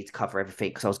Adidas hoodie to cover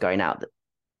everything because I was going out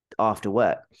after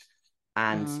work,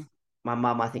 and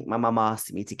I think my mum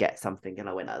asked me to get something, and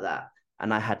I went like that,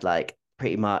 and I had like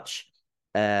pretty much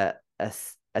a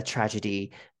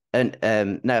tragedy, and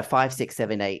no, 5, 6,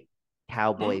 7, 8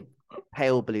 cowboy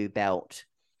pale blue belt,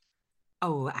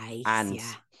 ace,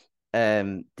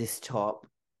 and this top,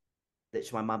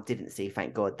 that my mum didn't see,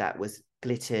 thank God, that was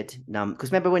glittered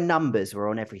because remember when numbers were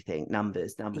on everything?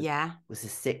 Numbers Yeah, was a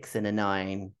 6 and a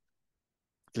 9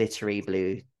 glittery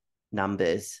blue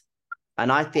numbers.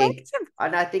 And I think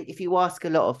if you ask a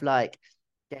lot of like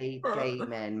gay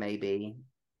men, maybe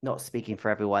not speaking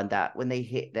for everyone, that when they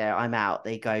hit their I'm out,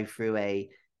 they go through a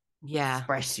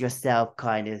express yourself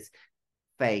kind of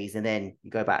phase, and then you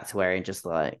go back to wearing just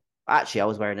like, actually I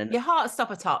was wearing your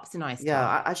Heartstopper top's a nice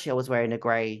top. I was wearing a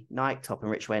grey Nike top,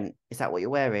 and Rich went, is that what you're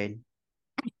wearing?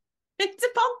 It's a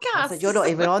podcast. I said, you're not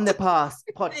even on the podcast.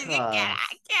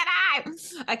 Get out.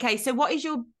 Okay, so what is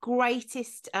your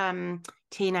greatest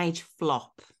teenage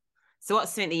flop? So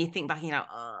what's something that you think back,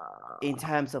 in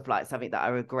terms of like something that I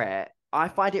regret? I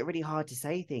find it really hard to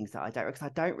say things that I don't, because I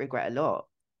don't regret a lot,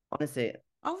 honestly.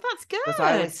 Oh, that's good. Because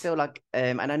I always feel like,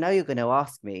 and I know you're going to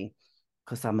ask me,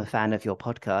 because I'm a fan of your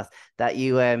podcast, that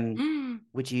you,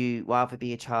 would you rather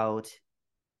be a child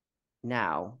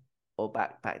now or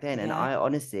back then? And I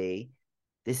honestly,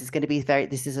 this is going to be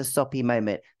this is a soppy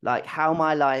moment. Like how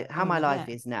my life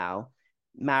is now,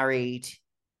 married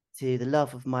to the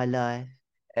love of my life,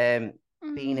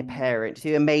 being a parent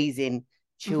to amazing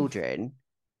children.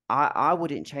 I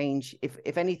wouldn't change.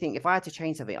 If anything, if I had to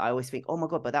change something, I always think, oh my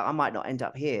God, but that I might not end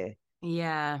up here.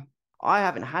 Yeah. I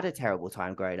haven't had a terrible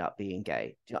time growing up being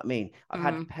gay. Do you know what I mean? I've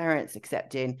had parents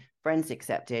accepting, friends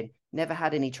accepting, never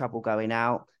had any trouble going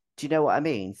out. Do you know what I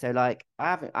mean? So like, I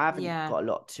haven't got a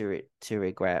lot to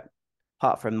regret,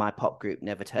 apart from my pop group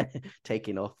never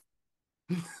taking off.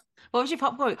 What was your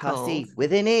pop group called? Hussy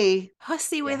with an E.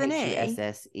 Hussy with an E.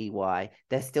 Hussey.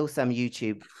 There's still some on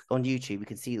YouTube. You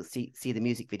can see the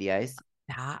music videos.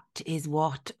 That is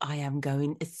what I am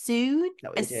going as soon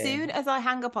as I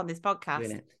hang up on this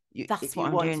podcast. That's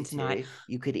what I'm doing tonight.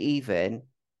 You could even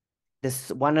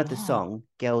one of the song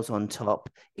 "Girls on Top"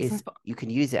 is you can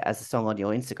use it as a song on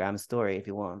your Instagram story if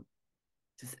you want.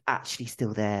 It's actually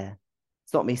still there.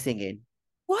 It's not me singing.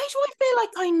 Why do I feel like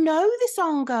I know the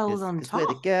song "Girls on Top"? We're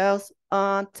the girls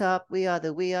on top. We are the.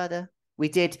 You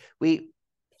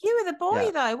were the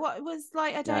boy though. What was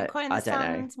like? I don't quite understand. I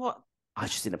don't know. What. I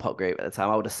was just in a pop group at the time.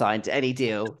 I would have signed any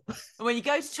deal. When you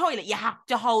go to the toilet, you have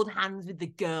to hold hands with the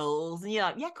girls, and you're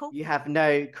like, yeah, cool. You have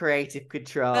no creative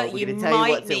control. We're you going to tell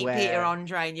you what to meet wear. Peter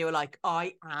Andre, and you're like,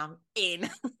 I am in.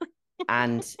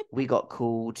 And we got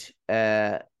called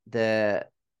the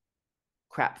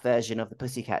crap version of the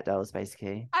Pussycat Dolls,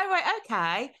 basically. Oh, right,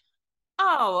 okay.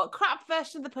 Oh, crap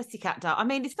version of the Pussycat Doll. I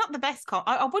mean, it's not the best.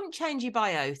 I wouldn't change your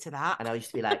bio to that. And I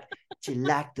used to be like, do you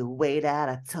like the way that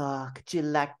I talk? Do you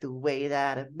like the way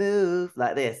that I move?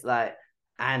 Like this, like,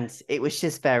 and it was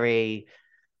just very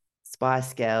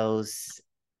Spice Girls,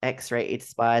 X-rated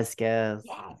Spice Girls.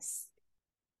 Yes.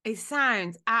 It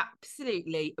sounds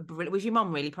absolutely brilliant. Was your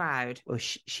mum really proud? Well,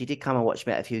 she did come and watch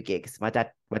me at a few gigs. My dad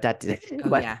did it.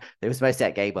 Oh, yeah. It was mostly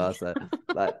at gay bars, so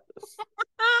like.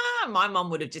 My mum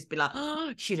would have just been like,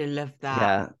 oh, she'd have loved that.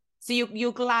 Yeah. So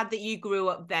you're glad that you grew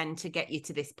up then to get you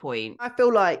to this point. I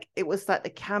feel like it was like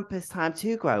the campus time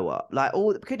to grow up. Like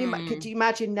could you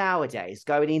imagine nowadays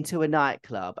going into a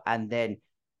nightclub and then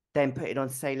putting on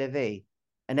C'est La Vie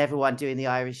and everyone doing the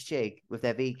Irish jig with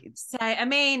their vegans? So I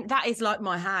mean, that is like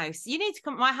my house. You need to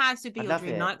come. My house would be your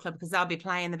dream nightclub because I'll be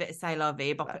playing a bit of C'est La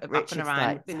Vie, bopping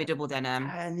around with my double denim.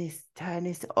 Turn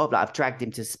this up. Like I've dragged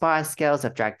him to Spice Girls.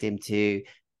 I've dragged him to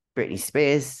Britney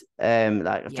Spears. I've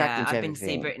dragged him to I've everything. been to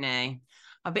see Britney.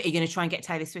 I bet you're going to try and get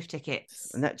Taylor Swift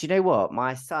tickets. And do you know what?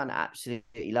 My son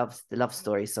absolutely loves the Love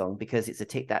Story song because it's a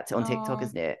on TikTok,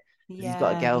 isn't it? Yeah, he's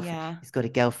got a girlfriend. Yeah. He's got a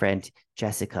girlfriend,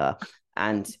 Jessica,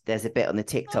 and there's a bit on the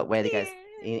TikTok where they goes,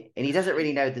 and he doesn't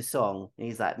really know the song, and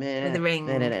he's like, the ring,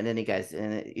 and then he goes,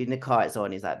 and in the car it's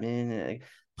on. He's like,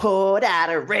 pulled out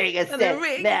a ring and said,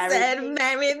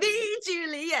 "Marry me,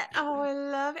 Juliet." Oh, I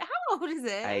love it. How old is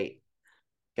it? 8.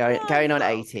 Going on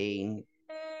 18.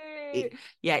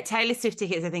 Taylor Swift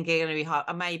tickets I think are going to be hard.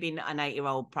 Maybe an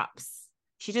 8-year-old perhaps.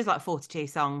 She does like 42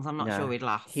 songs. I'm not sure we'd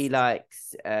last. He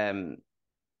likes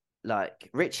like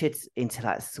Richard's into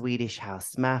like Swedish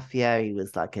House Mafia. He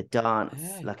was like a dance.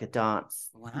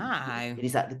 Wow. And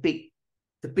he's like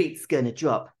the beat's gonna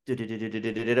drop.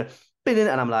 And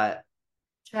I'm like,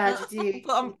 tragedy.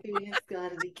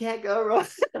 We can't go wrong.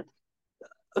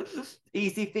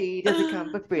 Easy feed doesn't come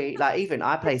for free. Like even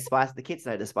I play Spice. The kids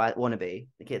know the Spice wannabe.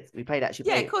 The kids we played actually.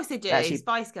 Yeah, of course they do.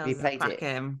 Spice Girls. We played it,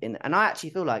 and I actually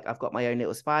feel like I've got my own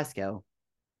little Spice Girl.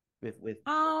 with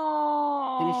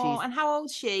Oh, she's and how old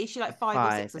is she? Is she like 5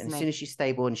 or 6 or and as something? soon as she's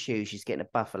stable on shoes, she's getting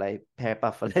a pair of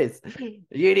buffaloes.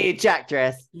 You need a Jack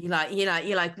dress. You're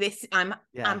like this. I'm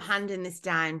handing this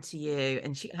down to you.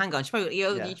 And hang on.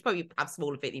 You should probably have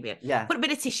smaller fit. Yeah. Put a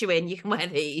bit of tissue in. You can wear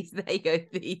these. There you go.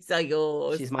 These are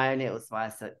yours. She's my own little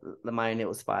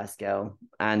spice girl,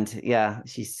 and yeah,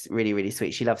 she's really, really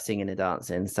sweet. She loves singing and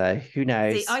dancing. So who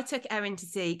knows? See, I took Erin to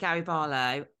see Gary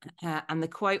Barlow, and the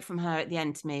quote from her at the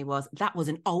end to me was, "That was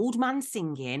an old man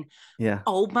singing,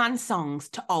 old man songs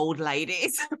to old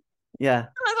ladies." Yeah. And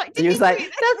I was like, he was like,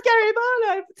 "That's Gary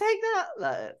Barlow. Take that."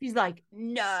 Like, she's like,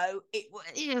 "No,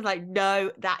 he was like,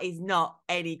 no, that is not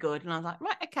any good." And I was like,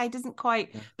 right, okay, doesn't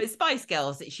quite. But Spice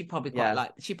Girls, she probably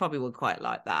would quite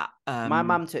like that. My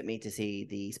mum took me to see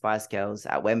the Spice Girls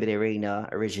at Wembley Arena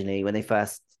originally when they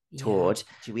first toured.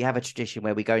 We have a tradition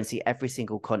where we go and see every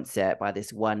single concert by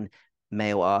this one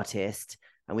male artist,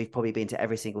 and we've probably been to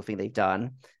every single thing they've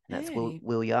done. And that's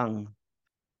Will Young.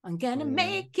 I'm gonna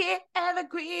make it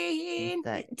evergreen.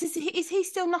 Is he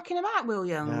still knocking about, Will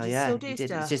Young? Oh, yeah, he did.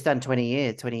 He's just done 20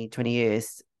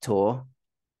 years tour.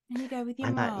 And you go with your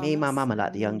mum. mum. Me and my mum are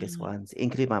like the youngest ones,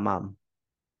 including my mum.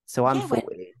 So I'm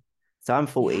 40. So I'm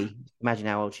 40. Yeah. Imagine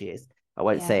how old she is. I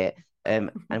won't say it. And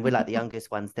we're like the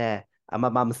youngest ones there. And my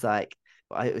mum's like,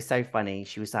 it was so funny.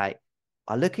 She was like,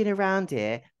 I'm looking around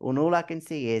here, and all I can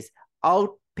see is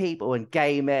old people and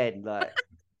gay men. Like,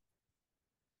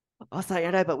 I was like,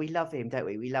 I know, but we love him, don't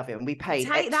we? We love him. And we paid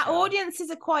extra. That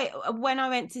audiences are quite. When I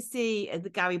went to see the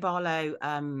Gary Barlow,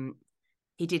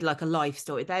 he did like a life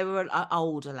story. They were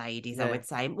older ladies, I would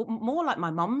say, more like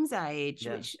my mum's age,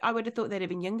 which I would have thought they'd have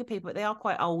been younger people, but they are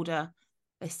quite older.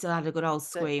 They still had a good old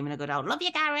scream and a good old "love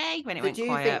you, Gary" when it went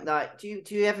quiet. Do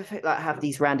you ever have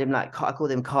these random, like, I call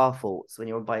them car thoughts when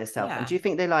you're all by yourself? And do you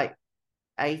think they're like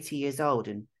 80 years old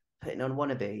and putting on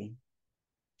Wannabe?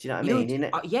 Do you know what I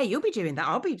mean? Yeah, you'll be doing that.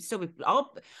 I'll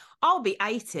be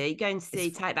 80 going to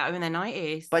see Take That in their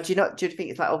 90s. But do you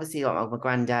think it's like, obviously, like my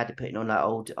granddad putting on like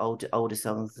older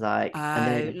songs, like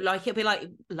like it'll be like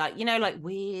like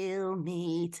 "We'll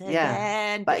Meet Again."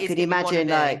 Yeah, but could you imagine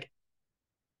like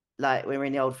when we're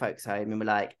in the old folks' home and we're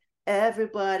like,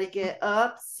 "Everybody get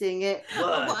up, sing it,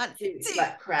 one, two,"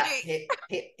 like crap, hip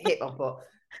hop.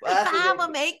 I will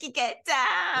make you get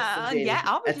down. Yeah,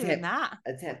 I'll be doing that.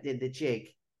 Attempting the jig.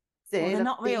 Well, they're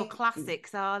not real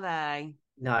classics, are they?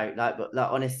 No, like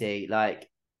honestly, like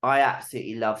I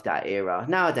absolutely love that era.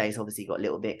 Nowadays, obviously, got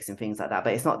Little Mix and things like that,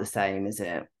 but it's not the same, is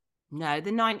it? No,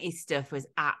 the 90s stuff was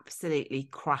absolutely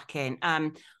cracking.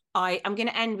 I'm going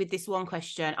to end with this one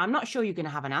question. I'm not sure you're going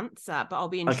to have an answer, but I'll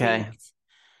be intrigued. Okay.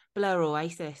 Blur or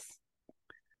Oasis?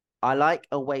 I like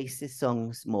Oasis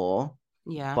songs more.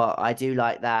 Yeah. But I do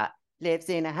like that. Lives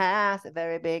in a house, a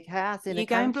very big house. You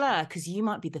going Blur? Because you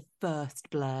might be the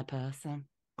first Blur person.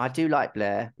 I do like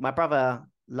Blur. My brother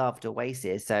loved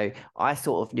Oasis, so I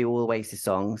sort of knew all Oasis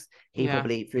songs. He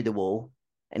probably through the wall,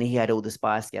 and he had all the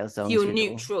Spice Girls songs. You're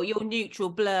neutral,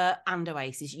 Blur and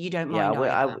Oasis. You don't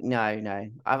mind? No.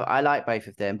 I like both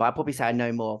of them, but I'd probably say I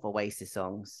know more of Oasis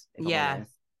songs. Yeah.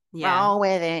 Roll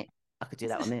with it. I could do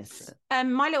that on this.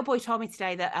 My little boy told me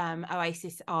today that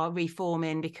Oasis are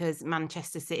reforming because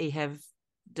Manchester City have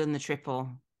done the triple.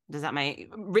 Does that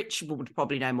make Rich would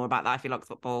probably know more about that if he likes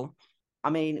football? I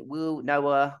mean, will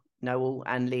Noel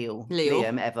and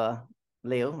Liam ever?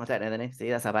 Leo, I don't know the name.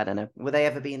 See, that's how bad I know. Will they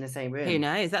ever be in the same room? Who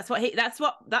knows? That's what my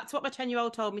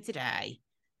 10-year-old told me today.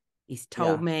 He's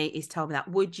told me that.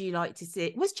 Would you like to see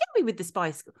it? Was Joey with the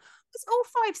Spice Girls? Was all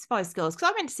 5 Spice Girls? Because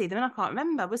I went to see them and I can't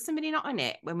remember. Was somebody not in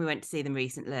it when we went to see them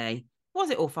recently? Was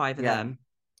it all 5 of them?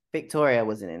 Victoria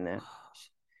wasn't in there.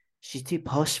 She's too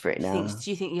posh for it now.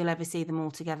 Do you think you'll ever see them all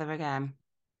together again?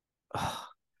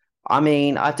 I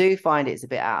mean, I do find it's a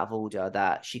bit out of order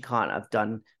that she can't have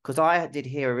done, because I did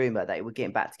hear a rumor that they were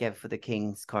getting back together for the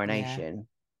King's coronation.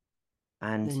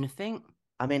 Yeah. And there's nothing.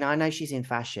 I mean, I know she's in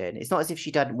fashion. It's not as if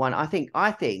she done one. I think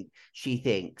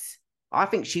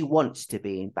she wants to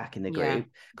be back in the group,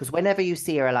 because whenever you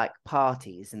see her at like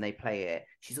parties and they play it,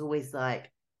 she's always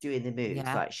like doing the moves.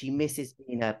 Yeah. Like she misses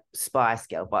being a Spice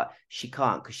Girl, but she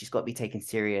can't because she's got to be taken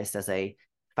serious as a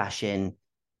fashion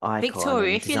icon.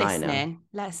 Victoria, if you're listening,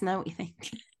 let us know what you think.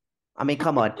 I mean,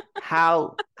 come on.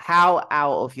 How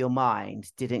out of your mind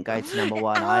didn't go to number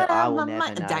one? I will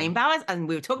never know. Dane Bowers, and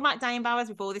we were talking about Dane Bowers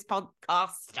before this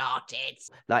podcast started.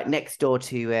 Like next door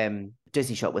to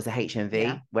Disney Shop was a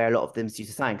HMV where a lot of them used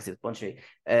to sign because it was Bontry.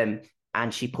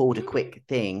 And she pulled a quick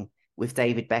thing with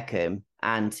David Beckham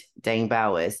and Dane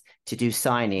Bowers to do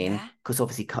signing because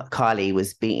obviously Kylie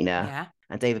was beating her. Yeah.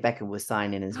 And David Beckham was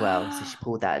signing as well. So she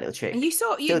pulled that little trick. And did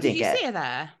you see her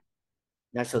there?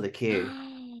 No, I saw the queue.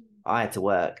 I had to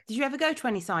work. Did you ever go to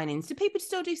any sign-ins? Do people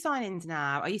still do sign-ins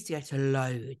now? I used to go to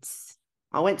loads.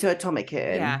 I went to Atomic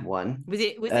Kitten one. Was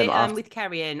it with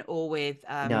Kerrion or with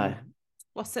no?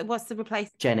 What's the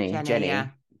replacement? Jenny. Yeah.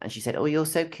 And she said, "Oh, you're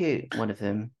so cute." One of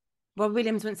them. Rob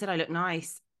Williams once said I look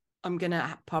nice. I'm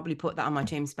gonna probably put that on my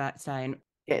tombstone.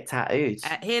 Get tattooed.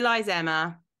 Here lies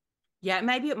Emma. Yeah,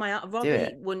 maybe at my Robbie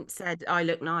once said I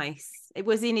look nice. It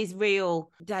was in his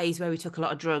real days where we took a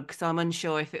lot of drugs, so I'm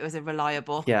unsure if it was a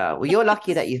reliable. Yeah, well, you're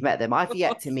lucky that you've met them. I've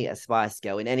yet to meet a Spice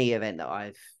Girl in any event that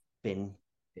I've been.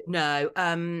 No,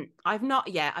 I've not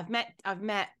yet. I've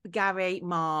met Gary,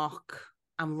 Mark,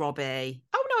 and Robbie.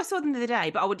 Oh no, I saw them the other day,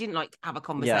 but I didn't like have a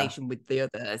conversation with the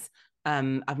others.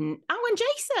 And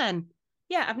Jason.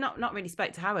 Yeah, I've not really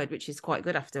spoke to Howard, which is quite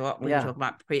good after what we were talking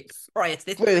about prior to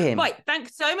this. Through him. Right,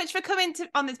 thanks so much for coming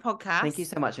on this podcast. Thank you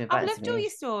so much for I've inviting me. loved all your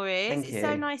stories. It's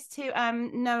so nice to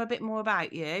know a bit more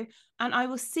about you. And I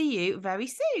will see you very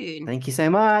soon. Thank you so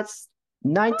much.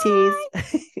 90s.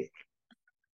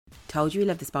 Told you he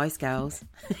loved the Spice Girls.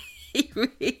 He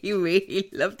really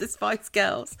loved the Spice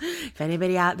Girls. If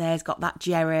anybody out there has got that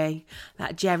Jerry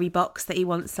box that he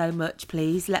wants so much,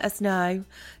 please let us know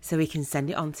so we can send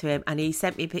it on to him. And he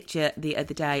sent me a picture the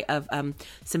other day of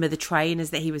some of the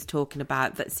trainers that he was talking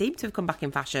about that seem to have come back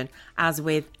in fashion, as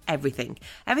with everything.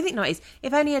 Everything 90s.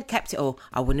 If only I'd kept it all,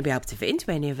 I wouldn't be able to fit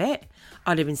into any of it.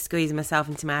 I'd have been squeezing myself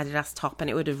into my Adidas top and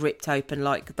it would have ripped open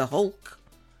like the Hulk.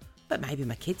 But maybe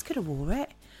my kids could have wore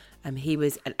it. He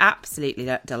was an absolute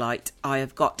delight. I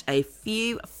have got a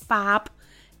few fab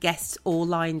guests all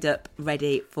lined up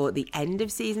ready for the end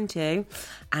of season 2,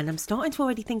 and I'm starting to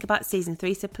already think about season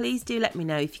 3, so please do let me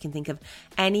know if you can think of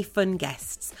any fun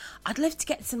guests. I'd love to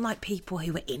get some people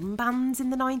who were in bands in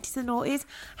the 90s and 90s.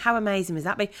 How amazing would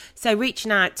that be? So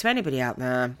reaching out to anybody out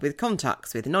there with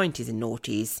contacts with 90s and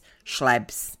noughties,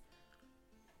 schlebs,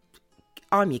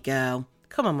 I'm your girl.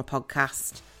 Come on my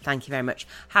podcast. Thank you very much.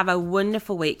 Have a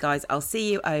wonderful week, guys. I'll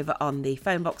see you over on the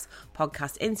Phonebox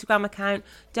Podcast Instagram account.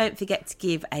 Don't forget to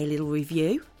give a little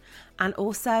review and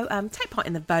also take part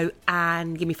in the vote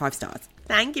and give me 5 stars.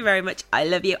 Thank you very much. I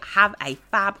love you. Have a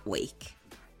fab week.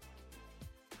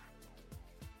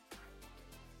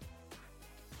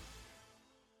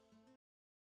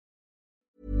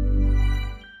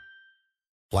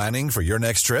 Planning for your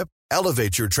next trip?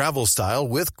 Elevate your travel style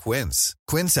with Quince.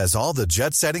 Quince has all the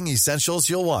jet-setting essentials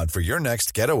you'll want for your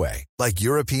next getaway, like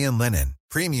European linen,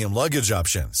 premium luggage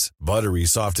options, buttery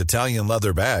soft Italian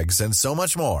leather bags, and so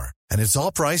much more. And it's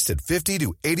all priced at 50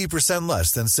 to 80%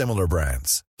 less than similar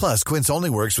brands. Plus, Quince only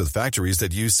works with factories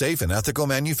that use safe and ethical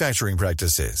manufacturing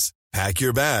practices. Pack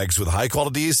your bags with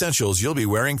high-quality essentials you'll be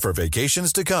wearing for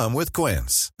vacations to come with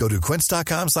Quince. Go to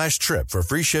quince.com/trip for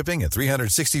free shipping and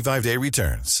 365-day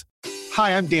returns.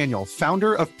 Hi, I'm Daniel,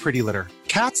 founder of Pretty Litter.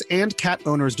 Cats and cat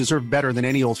owners deserve better than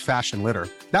any old-fashioned litter.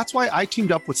 That's why I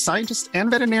teamed up with scientists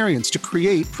and veterinarians to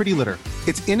create Pretty Litter.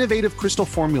 Its innovative crystal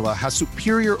formula has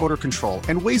superior odor control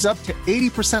and weighs up to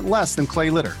 80% less than clay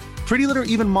litter. Pretty Litter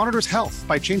even monitors health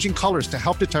by changing colors to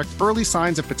help detect early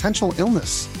signs of potential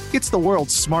illness. It's the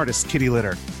world's smartest kitty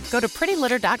litter. Go to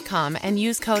prettylitter.com and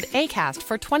use code ACAST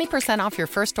for 20% off your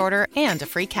first order and a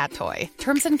free cat toy.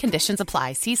 Terms and conditions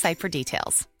apply. See site for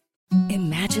details.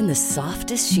 Imagine the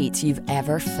softest sheets you've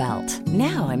ever felt.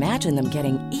 Now imagine them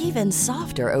getting even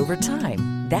softer over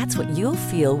time. That's what you'll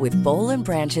feel with Boll &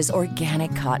 Branch's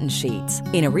organic cotton sheets.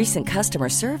 In a recent customer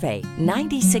survey,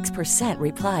 96%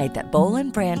 replied that Boll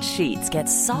 & Branch sheets get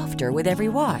softer with every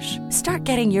wash. Start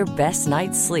getting your best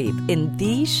night's sleep in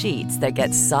these sheets that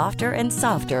get softer and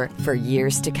softer for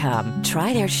years to come.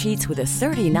 Try their sheets with a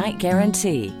 30-night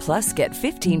guarantee. Plus, get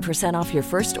 15% off your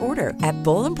first order at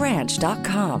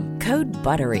bollandbranch.com. Code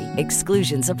BUTTERY.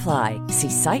 Exclusions apply. See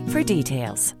site for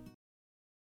details.